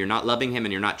Christ and you're not loving him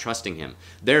and you're not trusting him.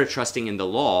 They're trusting in the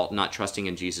law, not trusting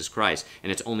in Jesus Christ.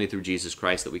 And it's only through Jesus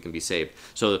Christ that we can be saved.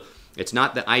 So it's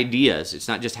not the ideas. It's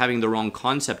not just having the wrong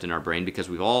concept in our brain, because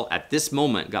we've all, at this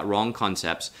moment, got wrong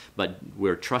concepts, but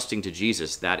we're trusting to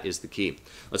Jesus. That is the key.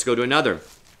 Let's go to another.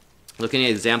 Looking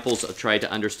at examples of trying to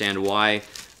understand why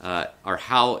or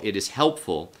how it is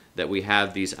helpful that we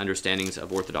have these understandings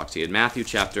of orthodoxy. In Matthew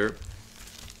chapter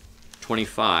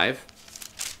 25,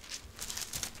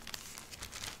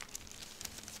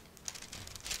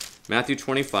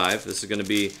 this is going to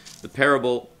be the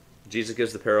parable. Jesus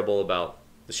gives the parable about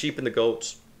the sheep and the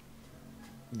goats,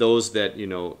 those that,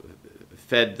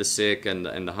 fed the sick and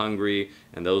the hungry,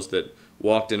 and those that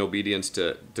walked in obedience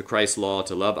to Christ's law,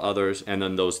 to love others, and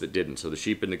then those that didn't. So the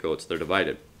sheep and the goats, they're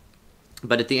divided.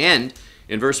 But at the end,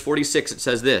 in verse 46, it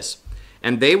says this,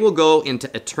 and they will go into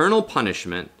eternal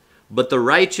punishment, but the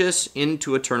righteous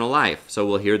into eternal life. So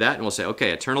we'll hear that and we'll say,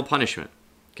 okay, eternal punishment.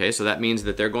 Okay, so that means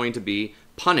that they're going to be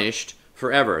punished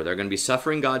forever. They're going to be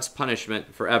suffering God's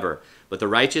punishment forever. But the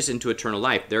righteous into eternal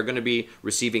life, they're going to be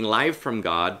receiving life from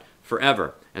God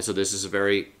forever. And so this is a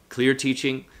very clear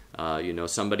teaching.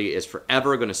 Somebody is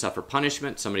forever going to suffer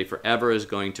punishment. Somebody forever is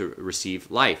going to receive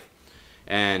life.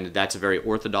 And that's a very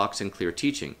orthodox and clear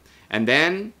teaching. And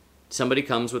then somebody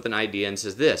comes with an idea and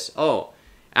says this, oh,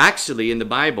 actually in the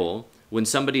Bible, when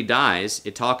somebody dies,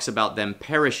 it talks about them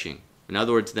perishing. In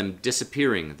other words, them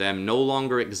disappearing, them no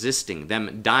longer existing,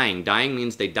 them dying. Dying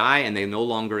means they die and they no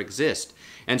longer exist.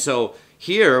 And so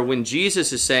here, when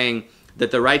Jesus is saying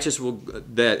that the righteous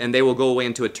and they will go away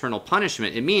into eternal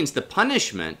punishment, it means the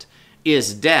punishment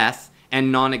is death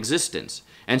and non-existence.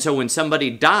 And so when somebody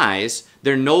dies,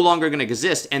 they're no longer going to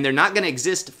exist, and they're not going to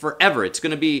exist forever. It's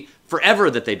going to be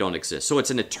forever that they don't exist. So it's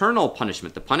an eternal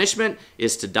punishment. The punishment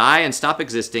is to die and stop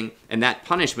existing, and that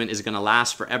punishment is going to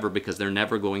last forever because they're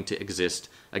never going to exist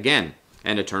again.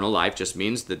 And eternal life just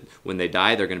means that when they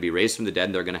die, they're going to be raised from the dead,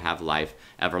 and they're going to have life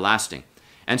everlasting.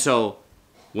 And so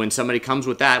when somebody comes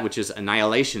with that, which is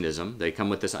annihilationism, they come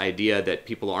with this idea that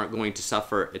people aren't going to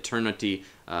suffer eternity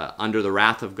under the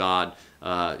wrath of God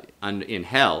in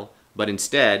hell, but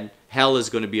instead, hell is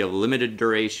going to be of limited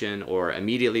duration, or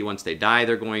immediately once they die,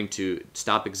 they're going to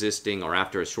stop existing, or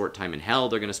after a short time in hell,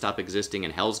 they're going to stop existing,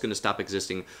 and hell's going to stop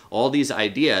existing. All these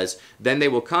ideas, then they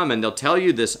will come and they'll tell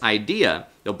you this idea,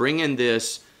 they'll bring in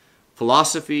this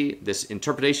philosophy, this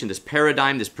interpretation, this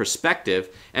paradigm, this perspective,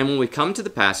 and when we come to the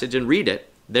passage and read it,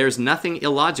 there's nothing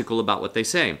illogical about what they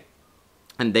say.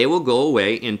 And they will go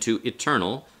away into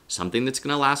eternal, something that's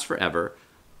going to last forever,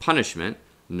 punishment,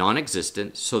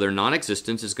 non-existent. So their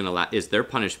non-existence is their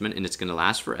punishment, and it's going to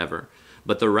last forever.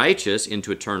 But the righteous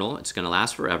into eternal, it's going to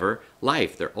last forever,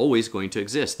 life. They're always going to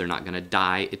exist. They're not going to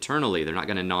die eternally. They're not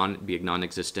going to be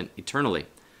non-existent eternally.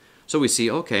 So we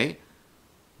see, okay,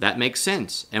 that makes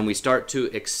sense. And we start to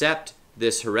accept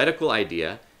this heretical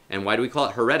idea. And why do we call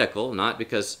it heretical? Not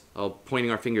because, pointing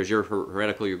our fingers, you're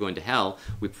heretical, you're going to hell.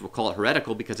 We call it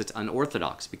heretical because it's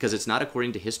unorthodox, because it's not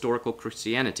according to historical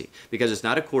Christianity, because it's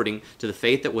not according to the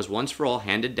faith that was once for all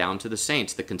handed down to the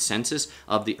saints, the consensus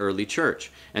of the early church.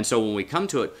 And so when we come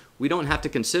to it, we don't have to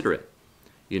consider it.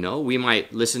 You know, we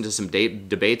might listen to some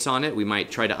debates on it. We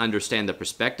might try to understand the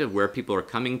perspective, where people are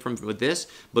coming from with this.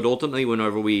 But ultimately,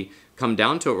 whenever we come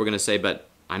down to it, we're going to say, but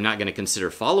I'm not going to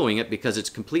consider following it because it's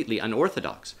completely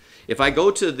unorthodox. If I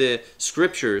go to the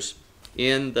scriptures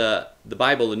in the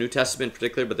Bible, the New Testament in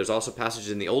particular, but there's also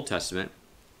passages in the Old Testament,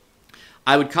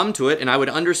 I would come to it and I would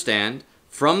understand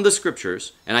from the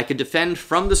scriptures, and I could defend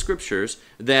from the scriptures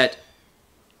that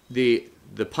the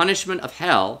punishment of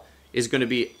hell is going to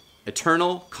be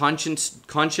eternal,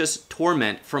 conscious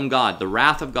torment from God, the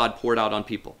wrath of God poured out on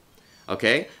people.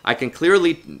 Okay? I can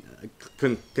clearly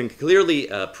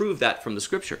prove that from the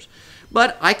scriptures.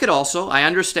 But I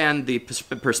understand the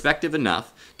perspective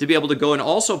enough to be able to go and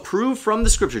also prove from the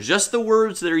scripture, just the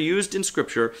words that are used in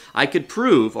scripture, I could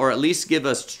prove, or at least give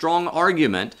a strong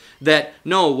argument that,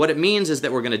 no, what it means is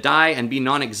that we're going to die and be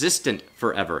non-existent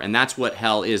forever. And that's what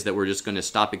hell is, that we're just going to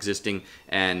stop existing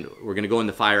and we're going to go in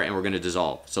the fire and we're going to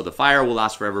dissolve. So the fire will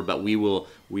last forever, but we will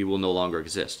no longer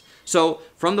exist. So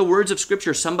from the words of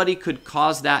scripture, somebody could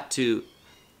cause that to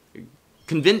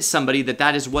convince somebody that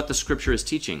that is what the scripture is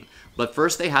teaching. But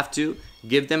first they have to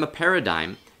give them a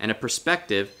paradigm and a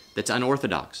perspective that's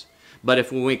unorthodox. But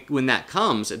if when that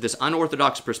comes, if this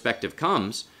unorthodox perspective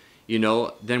comes, you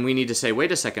know, then we need to say,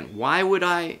 wait a second, why would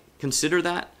I consider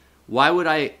that? Why would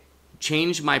I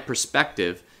change my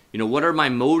perspective? You know, what are my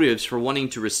motives for wanting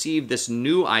to receive this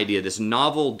new idea, this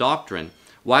novel doctrine?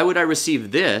 Why would I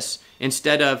receive this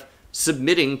instead of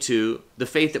submitting to the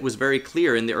faith that was very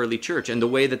clear in the early church and the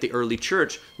way that the early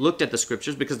church looked at the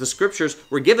scriptures, because the scriptures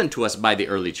were given to us by the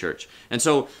early church. And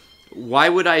so why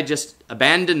would I just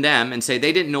abandon them and say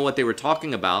they didn't know what they were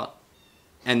talking about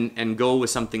and go with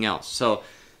something else? So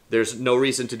there's no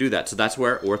reason to do that. So that's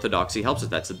where orthodoxy helps us.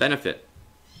 That's the benefit.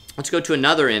 Let's go to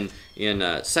another in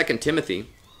 2 Timothy.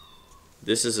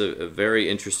 This is a very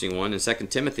interesting one in 2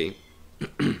 Timothy.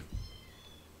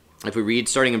 If we read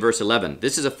starting in verse 11,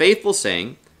 this is a faithful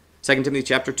saying, 2 Timothy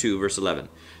chapter 2, verse 11.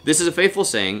 This is a faithful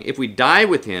saying, if we die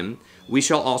with him, we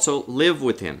shall also live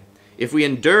with him. If we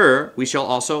endure, we shall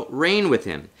also reign with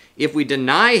him. If we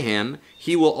deny him,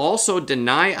 he will also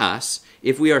deny us.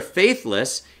 If we are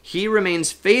faithless, he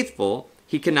remains faithful.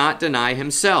 He cannot deny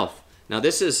himself. Now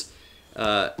this is,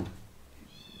 this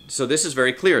is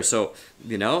very clear. So,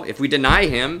 you know, if we deny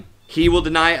him, he will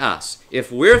deny us.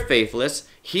 If we're faithless,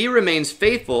 he remains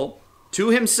faithful to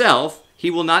himself. He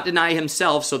will not deny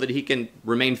himself so that he can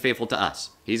remain faithful to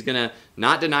us. He's going to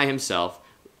not deny himself.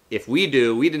 If we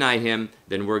deny him,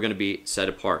 then we're going to be set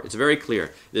apart. It's very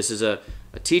clear. This is a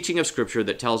teaching of Scripture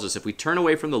that tells us if we turn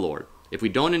away from the Lord, if we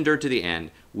don't endure to the end,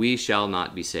 we shall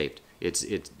not be saved. It's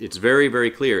very,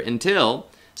 very clear until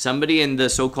somebody in the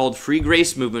so-called free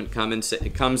grace movement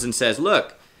comes and says,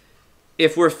 look,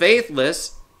 if we're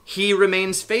faithless, he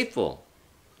remains faithful.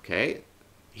 Okay?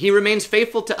 He remains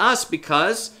faithful to us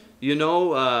because,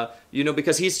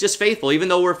 because he's just faithful, even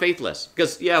though we're faithless.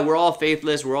 Because, yeah, we're all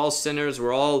faithless, we're all sinners,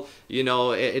 we're all,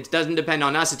 it doesn't depend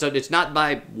on us. It's not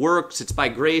by works, it's by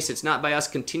grace. It's not by us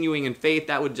continuing in faith.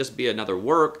 That would just be another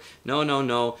work.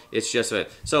 No. It's just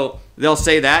so they'll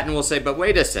say that, and we'll say, but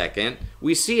wait a second.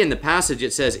 We see in the passage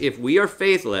it says, if we are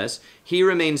faithless, he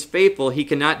remains faithful. He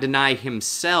cannot deny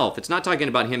himself. It's not talking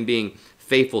about him being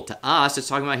faithful to us. It's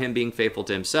talking about him being faithful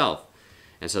to himself.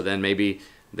 And so then maybe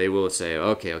they will say,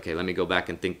 okay, let me go back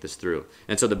and think this through.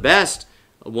 And so the best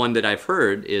one that I've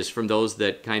heard is from those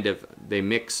that they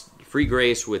mix free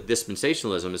grace with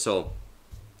dispensationalism. And so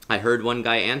I heard one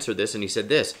guy answer this, and he said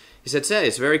this. He said,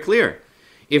 it's very clear.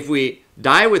 If we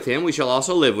die with him, we shall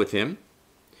also live with him.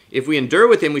 If we endure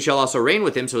with him, we shall also reign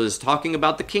with him. So this is talking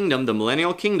about the kingdom, the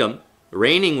millennial kingdom,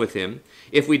 reigning with him.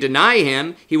 If we deny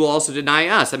him, he will also deny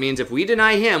us. That means if we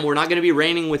deny him, we're not going to be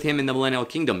reigning with him in the millennial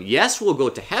kingdom. Yes, we'll go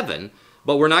to heaven,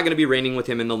 but we're not going to be reigning with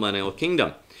him in the millennial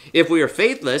kingdom. If we are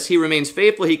faithless, he remains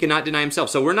faithful. He cannot deny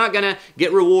himself. So we're not going to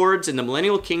get rewards in the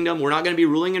millennial kingdom. We're not going to be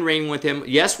ruling and reigning with him.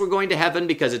 Yes, we're going to heaven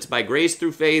because it's by grace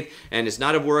through faith, and it's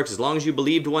not of works. As long as you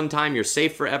believed one time, you're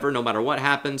safe forever, no matter what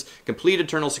happens. Complete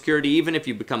eternal security, even if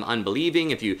you become unbelieving,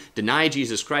 if you deny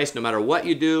Jesus Christ, no matter what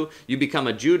you do, you become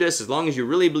a Judas. As long as you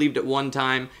really believed at one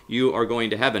time, you are going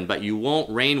to heaven, but you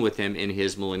won't reign with him in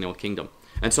his millennial kingdom.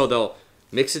 And so they'll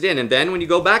mix it in. And then when you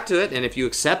go back to it, and if you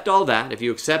accept all that, if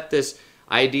you accept this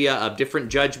idea of different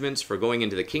judgments for going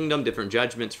into the kingdom, different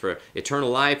judgments for eternal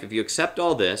life, if you accept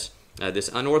all this, this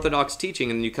unorthodox teaching,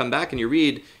 and you come back and you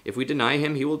read, if we deny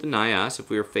him, he will deny us. If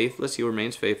we are faithless, he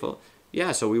remains faithful.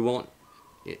 Yeah, so we won't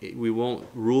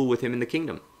rule with him in the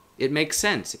kingdom. It makes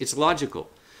sense. It's logical.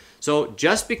 So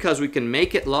just because we can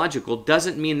make it logical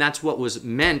doesn't mean that's what was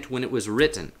meant when it was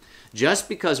written. Just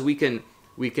because we can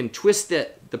twist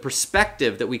the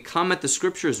perspective that we come at the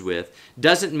scriptures with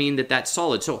doesn't mean that that's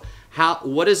solid. So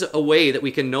what is a way that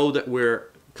we can know that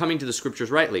we're coming to the scriptures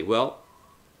rightly? Well,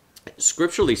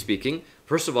 scripturally speaking,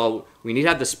 first of all, we need to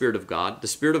have the Spirit of God. The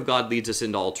Spirit of God leads us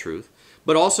into all truth.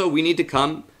 But also we need to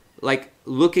come like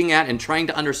looking at and trying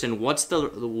to understand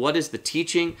what is the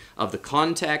teaching of the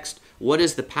context, what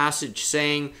is the passage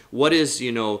saying, what is,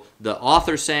 the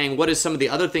author saying, what is some of the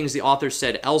other things the author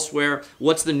said elsewhere,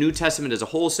 what's the New Testament as a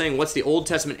whole saying, what's the Old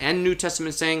Testament and New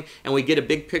Testament saying, and we get a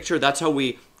big picture. That's how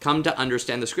we come to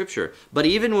understand the scripture. But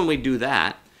even when we do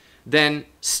that, then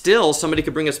still somebody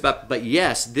could bring us back, but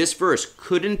yes, this verse,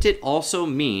 couldn't it also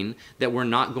mean that we're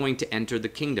not going to enter the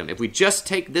kingdom? If we just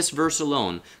take this verse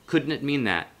alone, couldn't it mean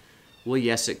that? Well,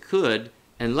 yes, it could,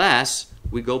 unless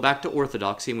we go back to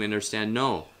orthodoxy and we understand,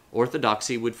 no,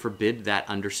 orthodoxy would forbid that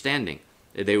understanding.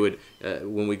 They would,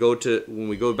 when we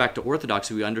go back to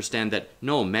orthodoxy, we understand that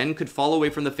no, men could fall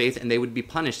away from the faith and they would be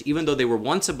punished. Even though they were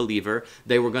once a believer,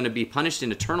 they were going to be punished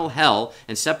in eternal hell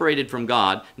and separated from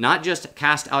God, not just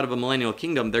cast out of a millennial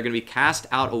kingdom. They're going to be cast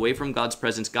out away from God's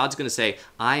presence. God's going to say,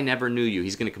 I never knew you.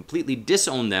 He's going to completely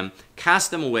disown them,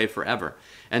 cast them away forever.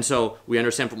 And so we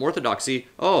understand from orthodoxy,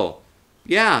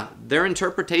 yeah, their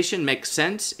interpretation makes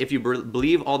sense if you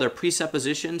believe all their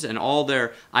presuppositions and all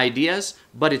their ideas,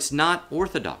 but it's not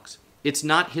orthodox. It's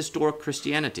not historic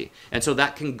Christianity. And so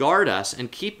that can guard us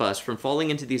and keep us from falling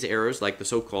into these errors like the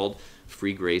so-called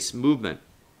free grace movement.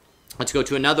 Let's go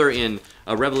to another in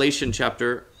Revelation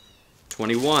chapter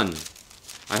 21.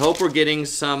 I hope we're getting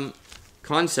some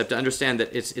concept to understand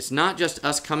that it's not just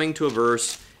us coming to a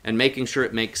verse and making sure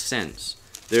it makes sense.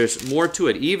 There's more to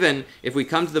it, even if we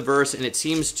come to the verse and it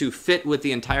seems to fit with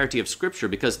the entirety of Scripture,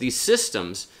 because these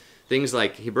systems, things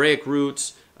like Hebraic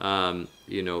roots,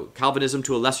 Calvinism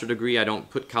to a lesser degree. I don't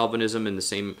put Calvinism in the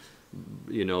same,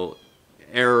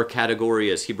 error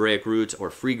category as Hebraic roots, or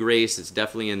free grace. It's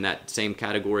definitely in that same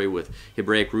category with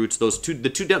Hebraic roots. The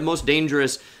two most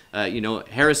dangerous,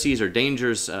 heresies or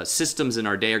dangerous systems in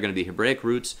our day are going to be Hebraic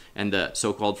roots and the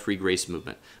so-called free grace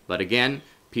movement. But again,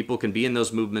 people can be in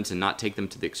those movements and not take them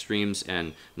to the extremes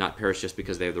and not perish just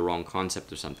because they have the wrong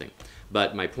concept of something.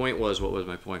 But my point was, what was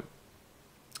my point?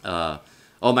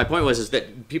 My point was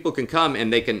that people can come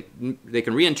and they can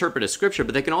reinterpret a scripture,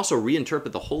 but they can also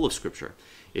reinterpret the whole of Scripture.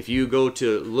 If you go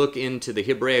to look into the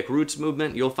Hebraic roots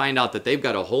movement, you'll find out that they've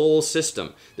got a whole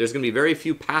system. There's going to be very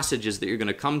few passages that you're going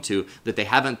to come to that they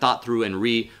haven't thought through and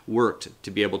reworked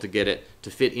to be able to get it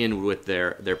to fit in with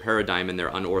their paradigm and their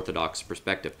unorthodox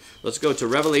perspective. Let's go to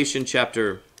Revelation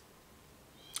chapter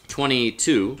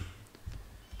 22.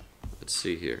 Let's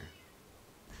see here.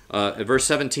 Verse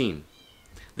 17.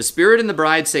 The Spirit and the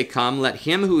bride say, come. Let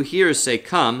him who hears say,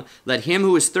 come. Let him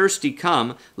who is thirsty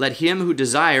come. Let him who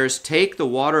desires take the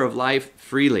water of life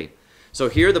freely. So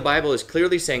here the Bible is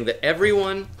clearly saying that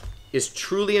everyone is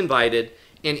truly invited,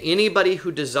 and anybody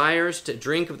who desires to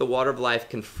drink of the water of life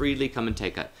can freely come and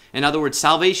take it. In other words,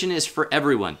 salvation is for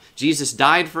everyone. Jesus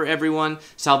died for everyone.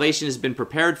 Salvation has been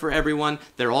prepared for everyone.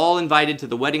 They're all invited to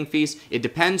the wedding feast. It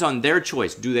depends on their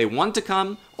choice. Do they want to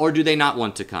come or do they not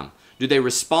want to come? Do they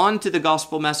respond to the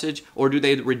gospel message or do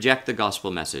they reject the gospel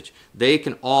message? They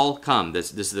can all come.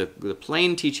 This is the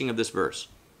plain teaching of this verse.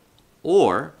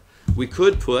 Or we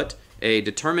could put a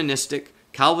deterministic,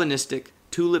 Calvinistic,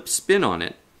 tulip spin on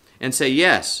it and say,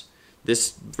 yes,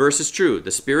 this verse is true.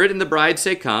 The Spirit and the bride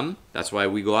say, come. That's why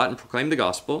we go out and proclaim the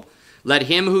gospel. Let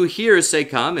him who hears say,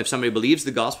 come. If somebody believes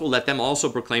the gospel, let them also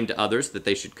proclaim to others that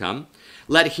they should come.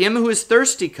 Let him who is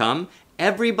thirsty come.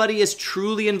 Everybody is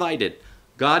truly invited.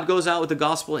 God goes out with the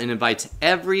gospel and invites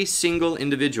every single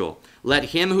individual. Let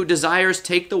him who desires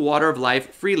take the water of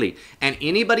life freely. And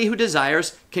anybody who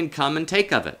desires can come and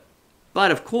take of it.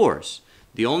 But of course,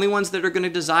 the only ones that are going to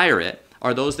desire it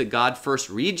are those that God first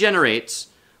regenerates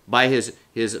by his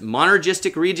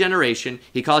monergistic regeneration.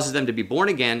 He causes them to be born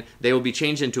again. They will be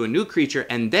changed into a new creature,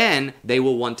 and then they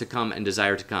will want to come and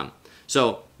desire to come.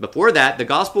 So before that, the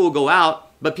gospel will go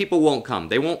out, but people won't come.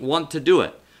 They won't want to do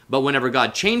it. But whenever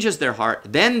God changes their heart,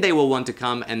 then they will want to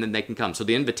come, and then they can come. So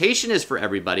the invitation is for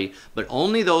everybody, but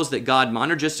only those that God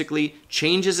monergistically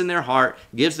changes in their heart,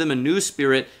 gives them a new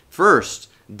spirit first.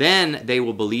 Then they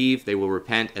will believe, they will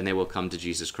repent, and they will come to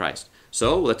Jesus Christ.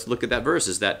 So let's look at that verse.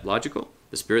 Is that logical?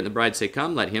 The Spirit and the bride say,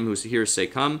 come. Let him who hears say,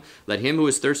 come. Let him who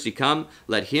is thirsty come.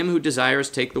 Let him who desires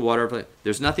take the water of life.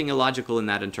 There's nothing illogical in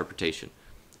that interpretation.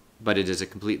 But it is a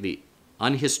completely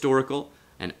unhistorical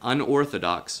and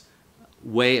unorthodox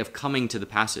way of coming to the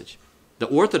passage. The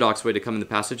orthodox way to come in the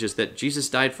passage is that Jesus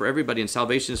died for everybody and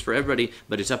salvation is for everybody,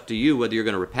 but it's up to you whether you're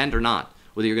going to repent or not,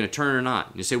 whether you're going to turn or not.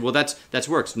 And you say, well, that's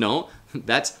works. No,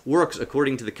 that's works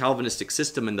according to the Calvinistic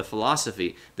system and the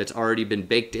philosophy that's already been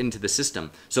baked into the system.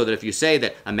 So that if you say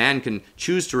that a man can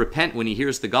choose to repent when he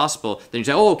hears the gospel, then you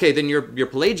say, oh, okay, then you're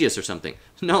Pelagius or something.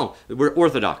 No, we're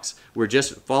orthodox. We're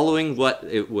just following what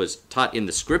it was taught in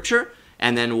the scripture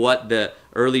and then what the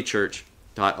early church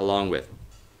taught along with.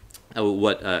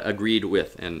 What agreed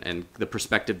with and the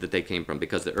perspective that they came from,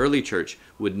 because the early church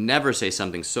would never say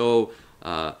something so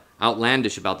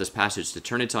outlandish about this passage to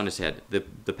turn it on its head.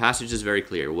 The passage is very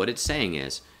clear. What it's saying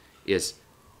is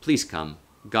please come.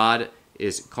 God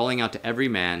is calling out to every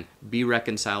man, be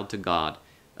reconciled to God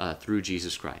through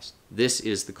Jesus Christ. This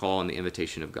is the call and the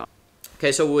invitation of God.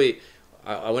 Okay, so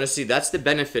I want to see that's the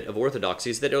benefit of orthodoxy,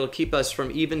 is that it'll keep us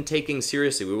from even taking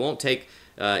seriously. We won't take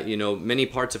many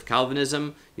parts of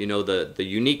Calvinism, the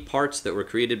unique parts that were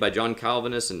created by John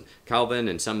Calvin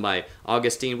and some by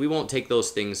Augustine. We won't take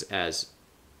those things as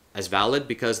valid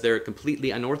because they're completely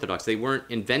unorthodox. They weren't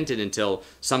invented until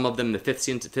some of them in the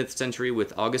 5th century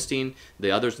with Augustine,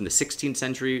 the others in the 16th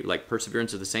century, like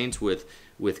Perseverance of the Saints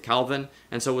with Calvin.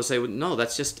 And so we'll say, well, no,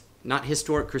 that's just not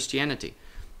historic Christianity.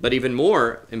 But even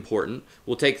more important,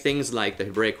 we'll take things like the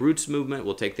Hebraic roots movement,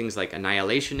 we'll take things like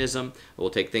annihilationism, we'll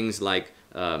take things like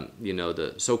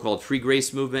the so-called free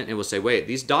grace movement, and we'll say, wait,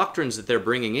 these doctrines that they're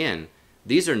bringing in,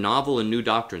 these are novel and new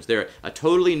doctrines. They're a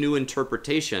totally new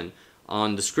interpretation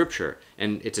on the scripture,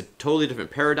 and it's a totally different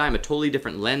paradigm, a totally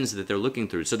different lens that they're looking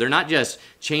through. So they're not just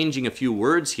changing a few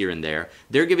words here and there,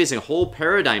 they're giving us a whole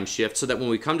paradigm shift so that when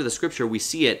we come to the scripture, we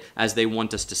see it as they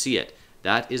want us to see it.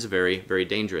 That is very, very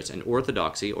dangerous. And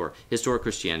orthodoxy, or historic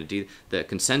Christianity, the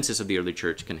consensus of the early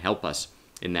church, can help us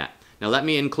in that. Now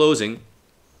in closing,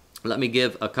 let me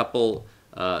give a couple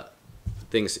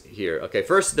things here. Okay,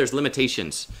 first, there's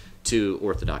limitations to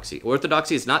orthodoxy.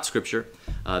 Orthodoxy is not scripture.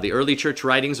 The early church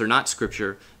writings are not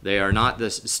scripture. They are not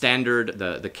the standard,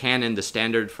 the canon, the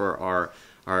standard for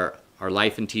our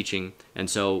life and teaching. And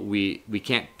so we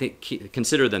can't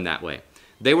consider them that way.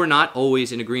 They were not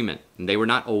always in agreement, and they were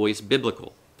not always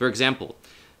biblical. For example,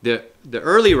 the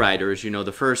early writers,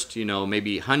 the first,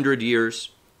 maybe 100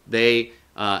 years, they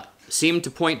seemed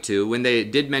to point to, when they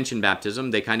did mention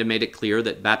baptism, they kind of made it clear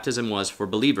that baptism was for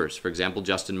believers. For example,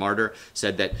 Justin Martyr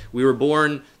said that we were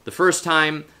born the first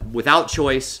time without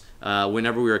choice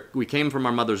whenever we came from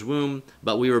our mother's womb,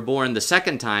 but we were born the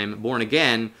second time, born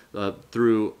again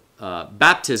through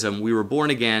baptism. We were born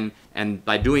again, and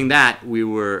by doing that,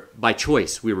 by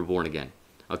choice, we were born again.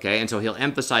 Okay, and so he'll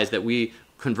emphasize that we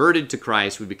converted to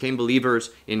Christ, we became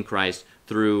believers in Christ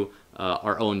through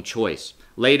our own choice.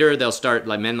 Later, they'll start,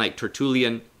 like men like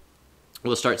Tertullian,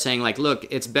 will start saying, like, look,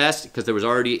 it's best, because there was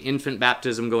already infant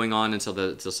baptism going on, and so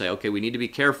they'll say, okay, we need to be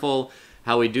careful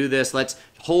how we do this. Let's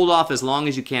hold off as long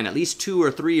as you can, at least 2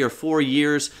 or 3 or 4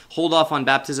 years. Hold off on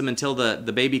baptism until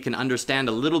the baby can understand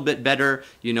a little bit better,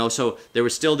 So there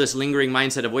was still this lingering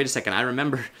mindset of, wait a second, I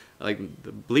remember, like,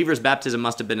 the believer's baptism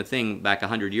must have been a thing back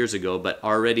 100 years ago, but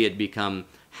already it become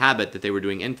habit that they were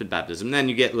doing infant baptism. And then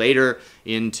you get later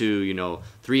into,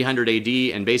 300 AD,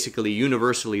 and basically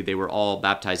universally they were all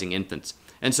baptizing infants.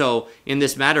 And so in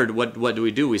this matter, what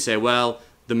do? We say, well,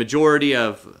 the majority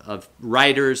of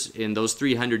writers in those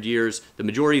 300 years, the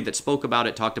majority that spoke about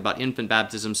it talked about infant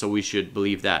baptism, so we should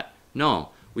believe that. No,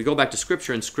 we go back to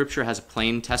Scripture, and Scripture has a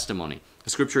plain testimony.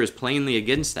 Scripture is plainly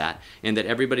against that, and that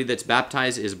everybody that's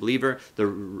baptized is a believer.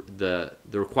 The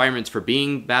requirements for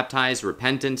being baptized,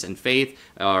 repentance and faith,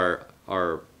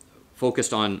 are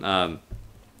focused on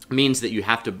means that you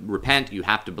have to repent, you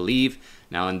have to believe.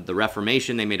 Now, in the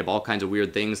Reformation, they made up all kinds of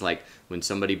weird things, like when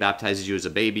somebody baptizes you as a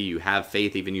baby, you have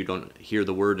faith, even you don't hear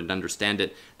the word and understand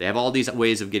it. They have all these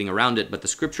ways of getting around it, but the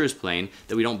Scripture is plain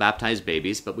that we don't baptize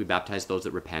babies, but we baptize those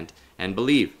that repent and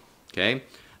believe. Okay?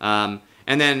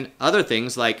 And then other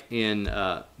things like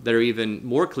that are even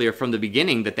more clear from the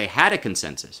beginning, that they had a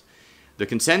consensus. The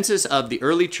consensus of the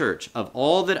early church, of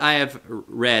all that I have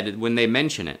read when they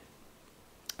mention it,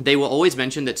 they will always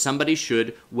mention that somebody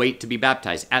should wait to be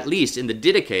baptized. At least in the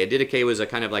Didache. A Didache was a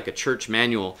kind of like a church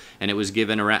manual, and it was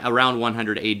given around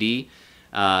 100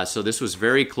 AD. So this was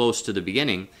very close to the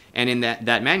beginning. And in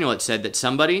that manual, it said that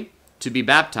somebody, to be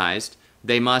baptized,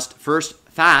 they must first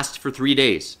fast for 3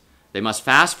 days. They must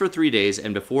fast for 3 days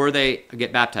and before they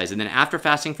get baptized. And then after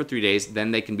fasting for 3 days,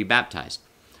 then they can be baptized.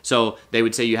 So they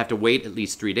would say you have to wait at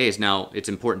least 3 days. Now, it's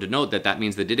important to note that that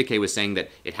means the Didache was saying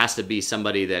that it has to be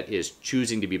somebody that is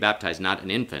choosing to be baptized, not an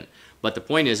infant. But the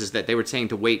point is that they were saying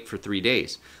to wait for 3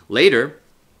 days. Later,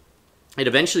 it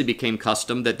eventually became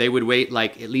custom that they would wait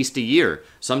like at least a year,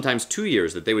 sometimes 2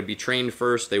 years, that they would be trained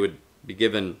first. They would be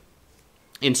given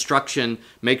instruction,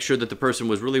 make sure that the person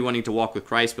was really wanting to walk with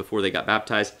Christ before they got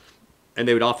baptized. And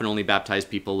they would often only baptize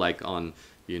people like on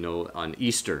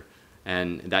Easter.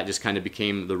 And that just kind of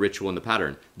became the ritual and the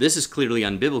pattern. This is clearly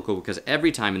unbiblical because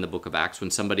every time in the book of Acts when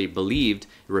somebody believed,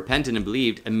 repented and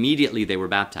believed, immediately they were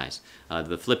baptized.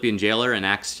 The Philippian jailer in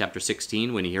Acts chapter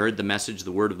 16, when he heard the message,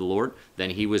 the word of the Lord, then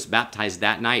he was baptized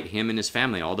that night, him and his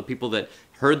family. All the people that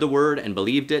heard the word and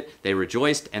believed it, they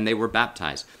rejoiced and they were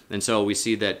baptized. And so we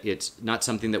see that it's not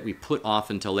something that we put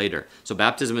off until later. So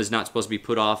baptism is not supposed to be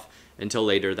put off until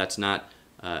later. That's not,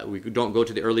 we don't go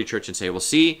to the early church and say, well,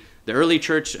 see, the early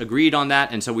church agreed on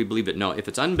that, and so we believe it. No, if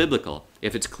it's unbiblical,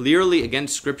 if it's clearly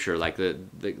against Scripture, like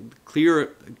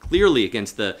clearly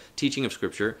against the teaching of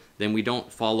Scripture, then we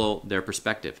don't follow their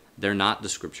perspective. They're not the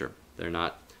Scripture. They're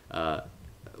not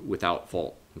without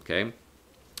fault, okay?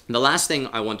 The last thing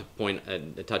I want to point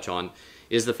and touch on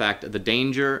is the fact of the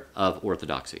danger of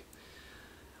orthodoxy.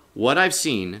 What I've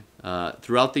seen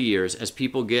throughout the years as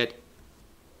people get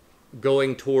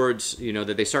going towards,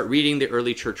 that they start reading the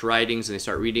early church writings and they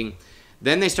start reading,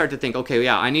 then they start to think, okay,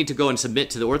 yeah, I need to go and submit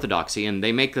to the orthodoxy. And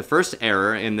they make the first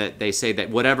error in that they say that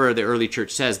whatever the early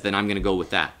church says, then I'm going to go with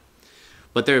that.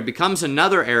 But there becomes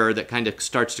another error that kind of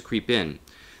starts to creep in.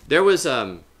 There was,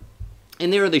 in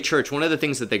the early church, one of the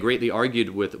things that they greatly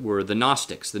argued with were the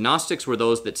Gnostics. The Gnostics were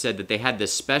those that said that they had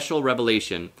this special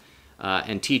revelation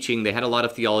and teaching. They had a lot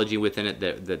of theology within it,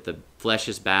 that the flesh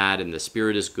is bad and the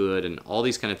spirit is good and all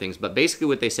these kind of things. But basically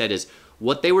what they said is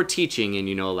what they were teaching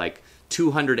in, like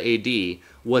 200 AD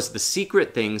was the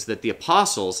secret things that the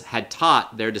apostles had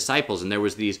taught their disciples. And there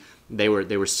was they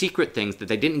were secret things that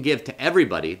they didn't give to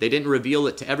everybody. They didn't reveal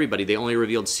it to everybody. They only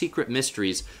revealed secret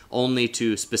mysteries only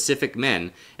to specific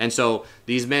men. And so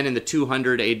these men in the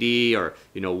 200 AD or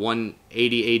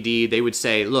 180 AD, they would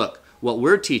say, look, what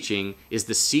we're teaching is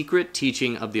the secret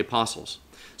teaching of the apostles.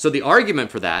 So the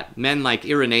argument for that, men like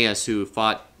Irenaeus, who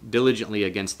fought diligently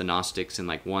against the Gnostics in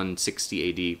like 160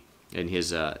 AD in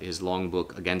his long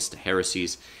book Against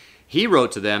Heresies, he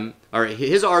wrote to them, or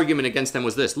his argument against them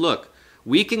was this: look,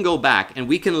 we can go back and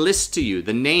we can list to you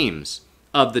the names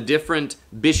of the different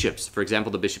bishops. For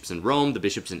example, the bishops in Rome, the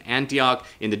bishops in Antioch,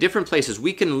 in the different places.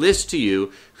 We can list to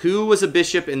you who was a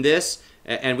bishop in this,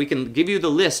 and we can give you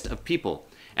the list of people.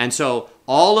 And so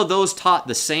all of those taught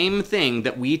the same thing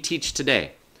that we teach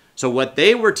today. So what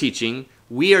they were teaching,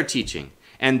 we are teaching.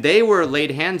 And they were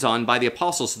laid hands on by the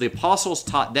apostles. So the apostles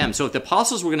taught them. So if the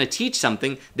apostles were going to teach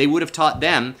something, they would have taught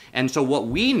them. And so what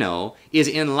we know is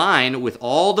in line with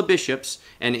all the bishops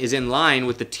and is in line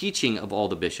with the teaching of all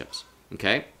the bishops.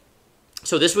 Okay?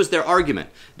 So this was their argument.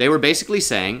 They were basically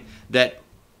saying that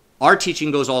our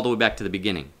teaching goes all the way back to the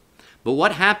beginning. But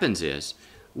what happens is,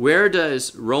 where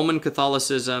does Roman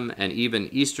Catholicism and even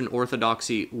Eastern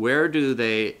Orthodoxy, where do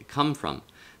they come from?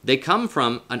 They come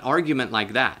from an argument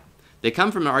like that. They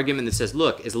come from an argument that says,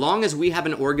 look, as long as we have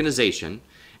an organization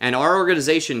and our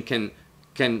organization can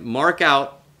mark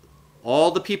out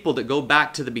all the people that go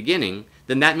back to the beginning,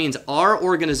 then that means our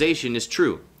organization is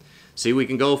true. See, we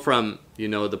can go from,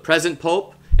 the present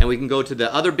Pope, and we can go to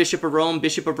the other Bishop of Rome,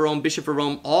 Bishop of Rome, Bishop of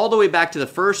Rome, all the way back to the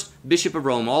first Bishop of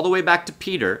Rome, all the way back to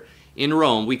Peter in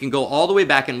Rome. We can go all the way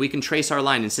back and we can trace our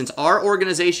line. And since our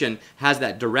organization has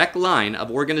that direct line of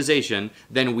organization,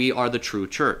 then we are the true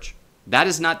church. That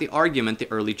is not the argument the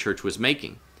early church was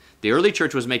making. The early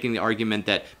church was making the argument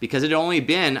that because it had only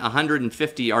been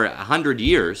 150 or 100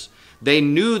 years, they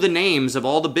knew the names of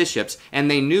all the bishops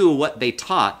and they knew what they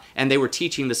taught and they were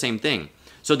teaching the same thing.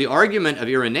 So the argument of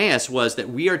Irenaeus was that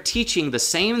we are teaching the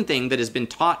same thing that has been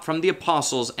taught from the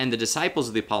apostles and the disciples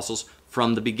of the apostles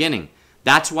from the beginning.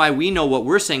 That's why we know what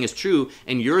we're saying is true,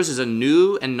 and yours is a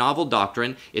new and novel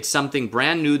doctrine. It's something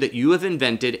brand new that you have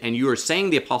invented, and you are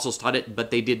saying the apostles taught it, but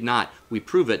they did not. We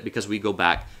prove it because we go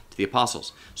back to the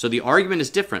apostles. So the argument is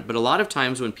different, but a lot of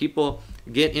times when people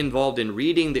get involved in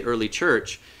reading the early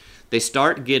church, they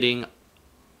start getting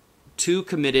too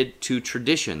committed to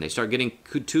tradition. They start getting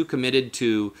too committed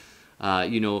to,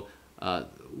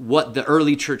 what the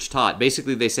early church taught.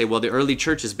 Basically, they say, well, the early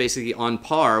church is basically on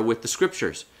par with the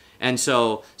scriptures. And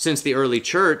so since the early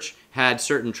church had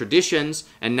certain traditions,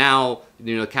 and now,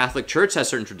 the Catholic Church has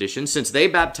certain traditions, since they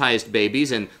baptized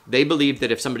babies and they believe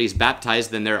that if somebody's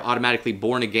baptized, then they're automatically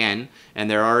born again and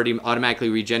they're already automatically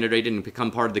regenerated and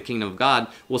become part of the kingdom of God.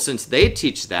 Well, since they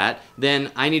teach that,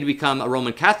 then I need to become a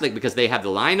Roman Catholic because they have the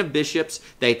line of bishops.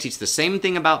 They teach the same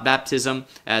thing about baptism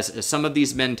as some of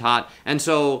these men taught. And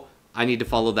so I need to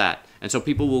follow that. And so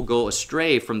people will go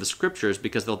astray from the scriptures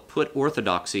because they'll put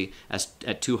orthodoxy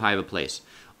at too high of a place.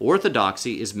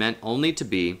 Orthodoxy is meant only to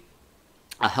be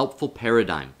a helpful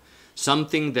paradigm,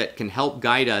 something that can help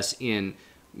guide us in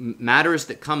matters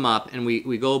that come up, and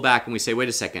we go back and we say, wait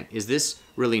a second, is this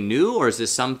really new, or is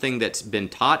this something that's been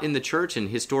taught in the church in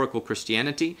historical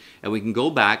Christianity? And we can go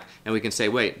back and we can say,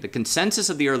 wait, the consensus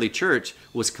of the early church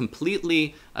was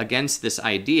completely against this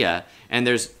idea, and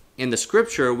in the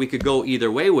scripture we could go either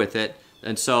way with it,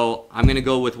 and so I'm going to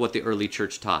go with what the early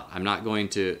church taught. I'm not going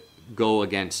to go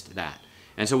against that.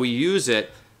 And so we use it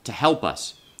to help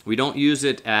us. We don't use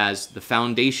it as the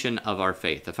foundation of our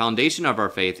faith. The foundation of our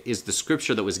faith is the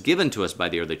scripture that was given to us by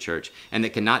the early church and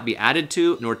that cannot be added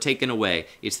to nor taken away.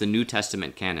 It's the New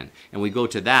Testament canon. And we go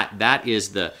to that. That is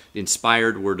the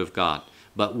inspired word of God.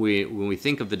 But when we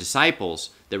think of the disciples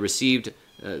that received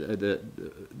the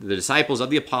disciples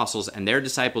of the apostles and their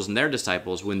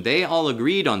disciples, when they all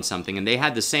agreed on something and they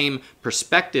had the same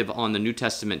perspective on the New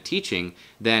Testament teaching,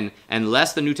 then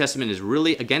unless the New Testament is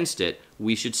really against it,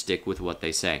 we should stick with what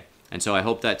they say. And so I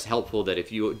hope that's helpful, that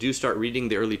if you do start reading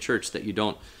the early church, that you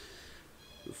don't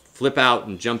flip out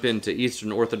and jump into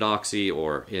Eastern Orthodoxy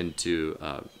or into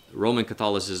Roman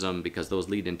Catholicism, because those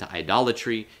lead into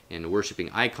idolatry and worshiping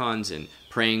icons and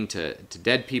praying to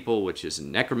dead people, which is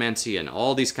necromancy and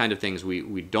all these kind of things.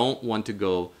 We don't want to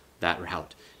go that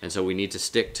route. And so we need to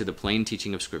stick to the plain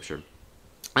teaching of Scripture.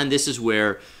 And this is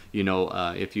where,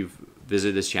 if you've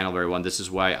visited this channel very well, this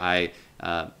is why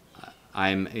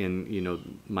I'm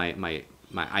in,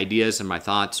 my ideas and my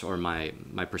thoughts, or my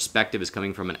perspective is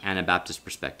coming from an Anabaptist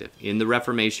perspective. In the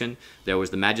Reformation, there was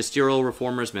the magisterial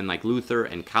reformers, men like Luther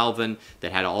and Calvin,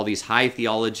 that had all these high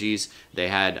theologies. They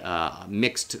had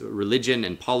mixed religion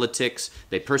and politics.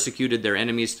 They persecuted their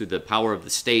enemies through the power of the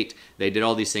state. They did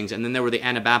all these things. And then there were the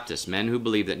Anabaptists, men who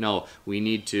believed that, no, we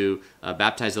need to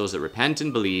baptize those that repent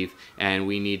and believe, and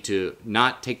we need to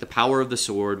not take the power of the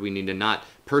sword. We need to not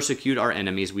persecute our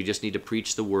enemies. We just need to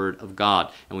preach the word of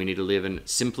God, and we need to live in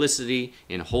simplicity,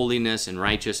 in holiness, in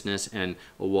righteousness, and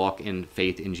walk in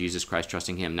faith in Jesus Christ,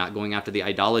 trusting Him, not going after the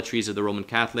idolatries of the Roman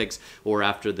Catholics or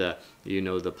after the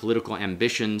political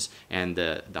ambitions and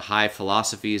the high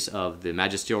philosophies of the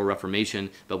magisterial Reformation,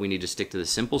 but we need to stick to the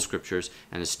simple scriptures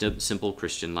and a simple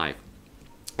Christian life.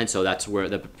 And so that's where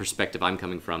the perspective I'm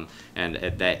coming from, and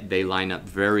that they line up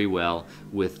very well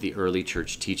with the early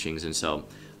church teachings. And so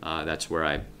that's where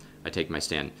I take my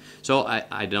stand. So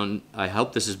I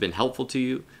hope this has been helpful to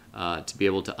you to be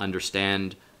able to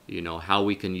understand, how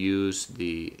we can use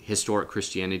the historic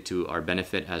Christianity to our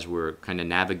benefit as we're kind of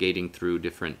navigating through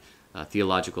different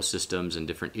theological systems and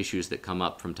different issues that come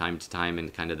up from time to time in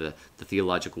kind of the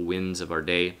theological winds of our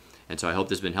day. And so I hope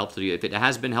this has been helpful to you. If it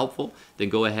has been helpful, then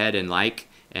go ahead and like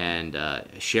and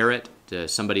share it to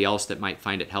somebody else that might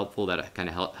find it helpful. That kind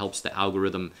of helps the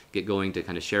algorithm get going to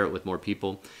kind of share it with more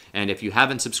people. And if you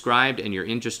haven't subscribed and you're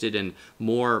interested in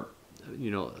more,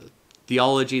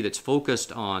 theology that's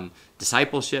focused on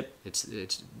discipleship,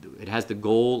 it has the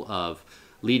goal of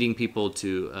leading people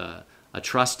to a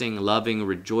trusting, loving,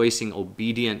 rejoicing,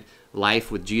 obedient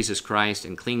life with Jesus Christ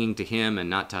and clinging to Him, and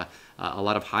not to a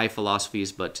lot of high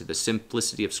philosophies, but to the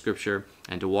simplicity of Scripture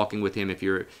and to walking with Him. If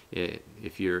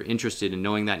you're interested in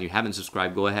knowing that and you haven't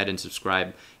subscribed, go ahead and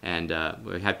subscribe. And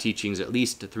we have teachings at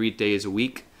least 3 days a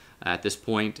week at this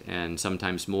point, and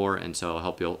sometimes more. And so I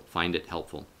hope you'll find it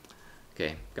helpful.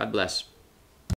 Okay, God bless.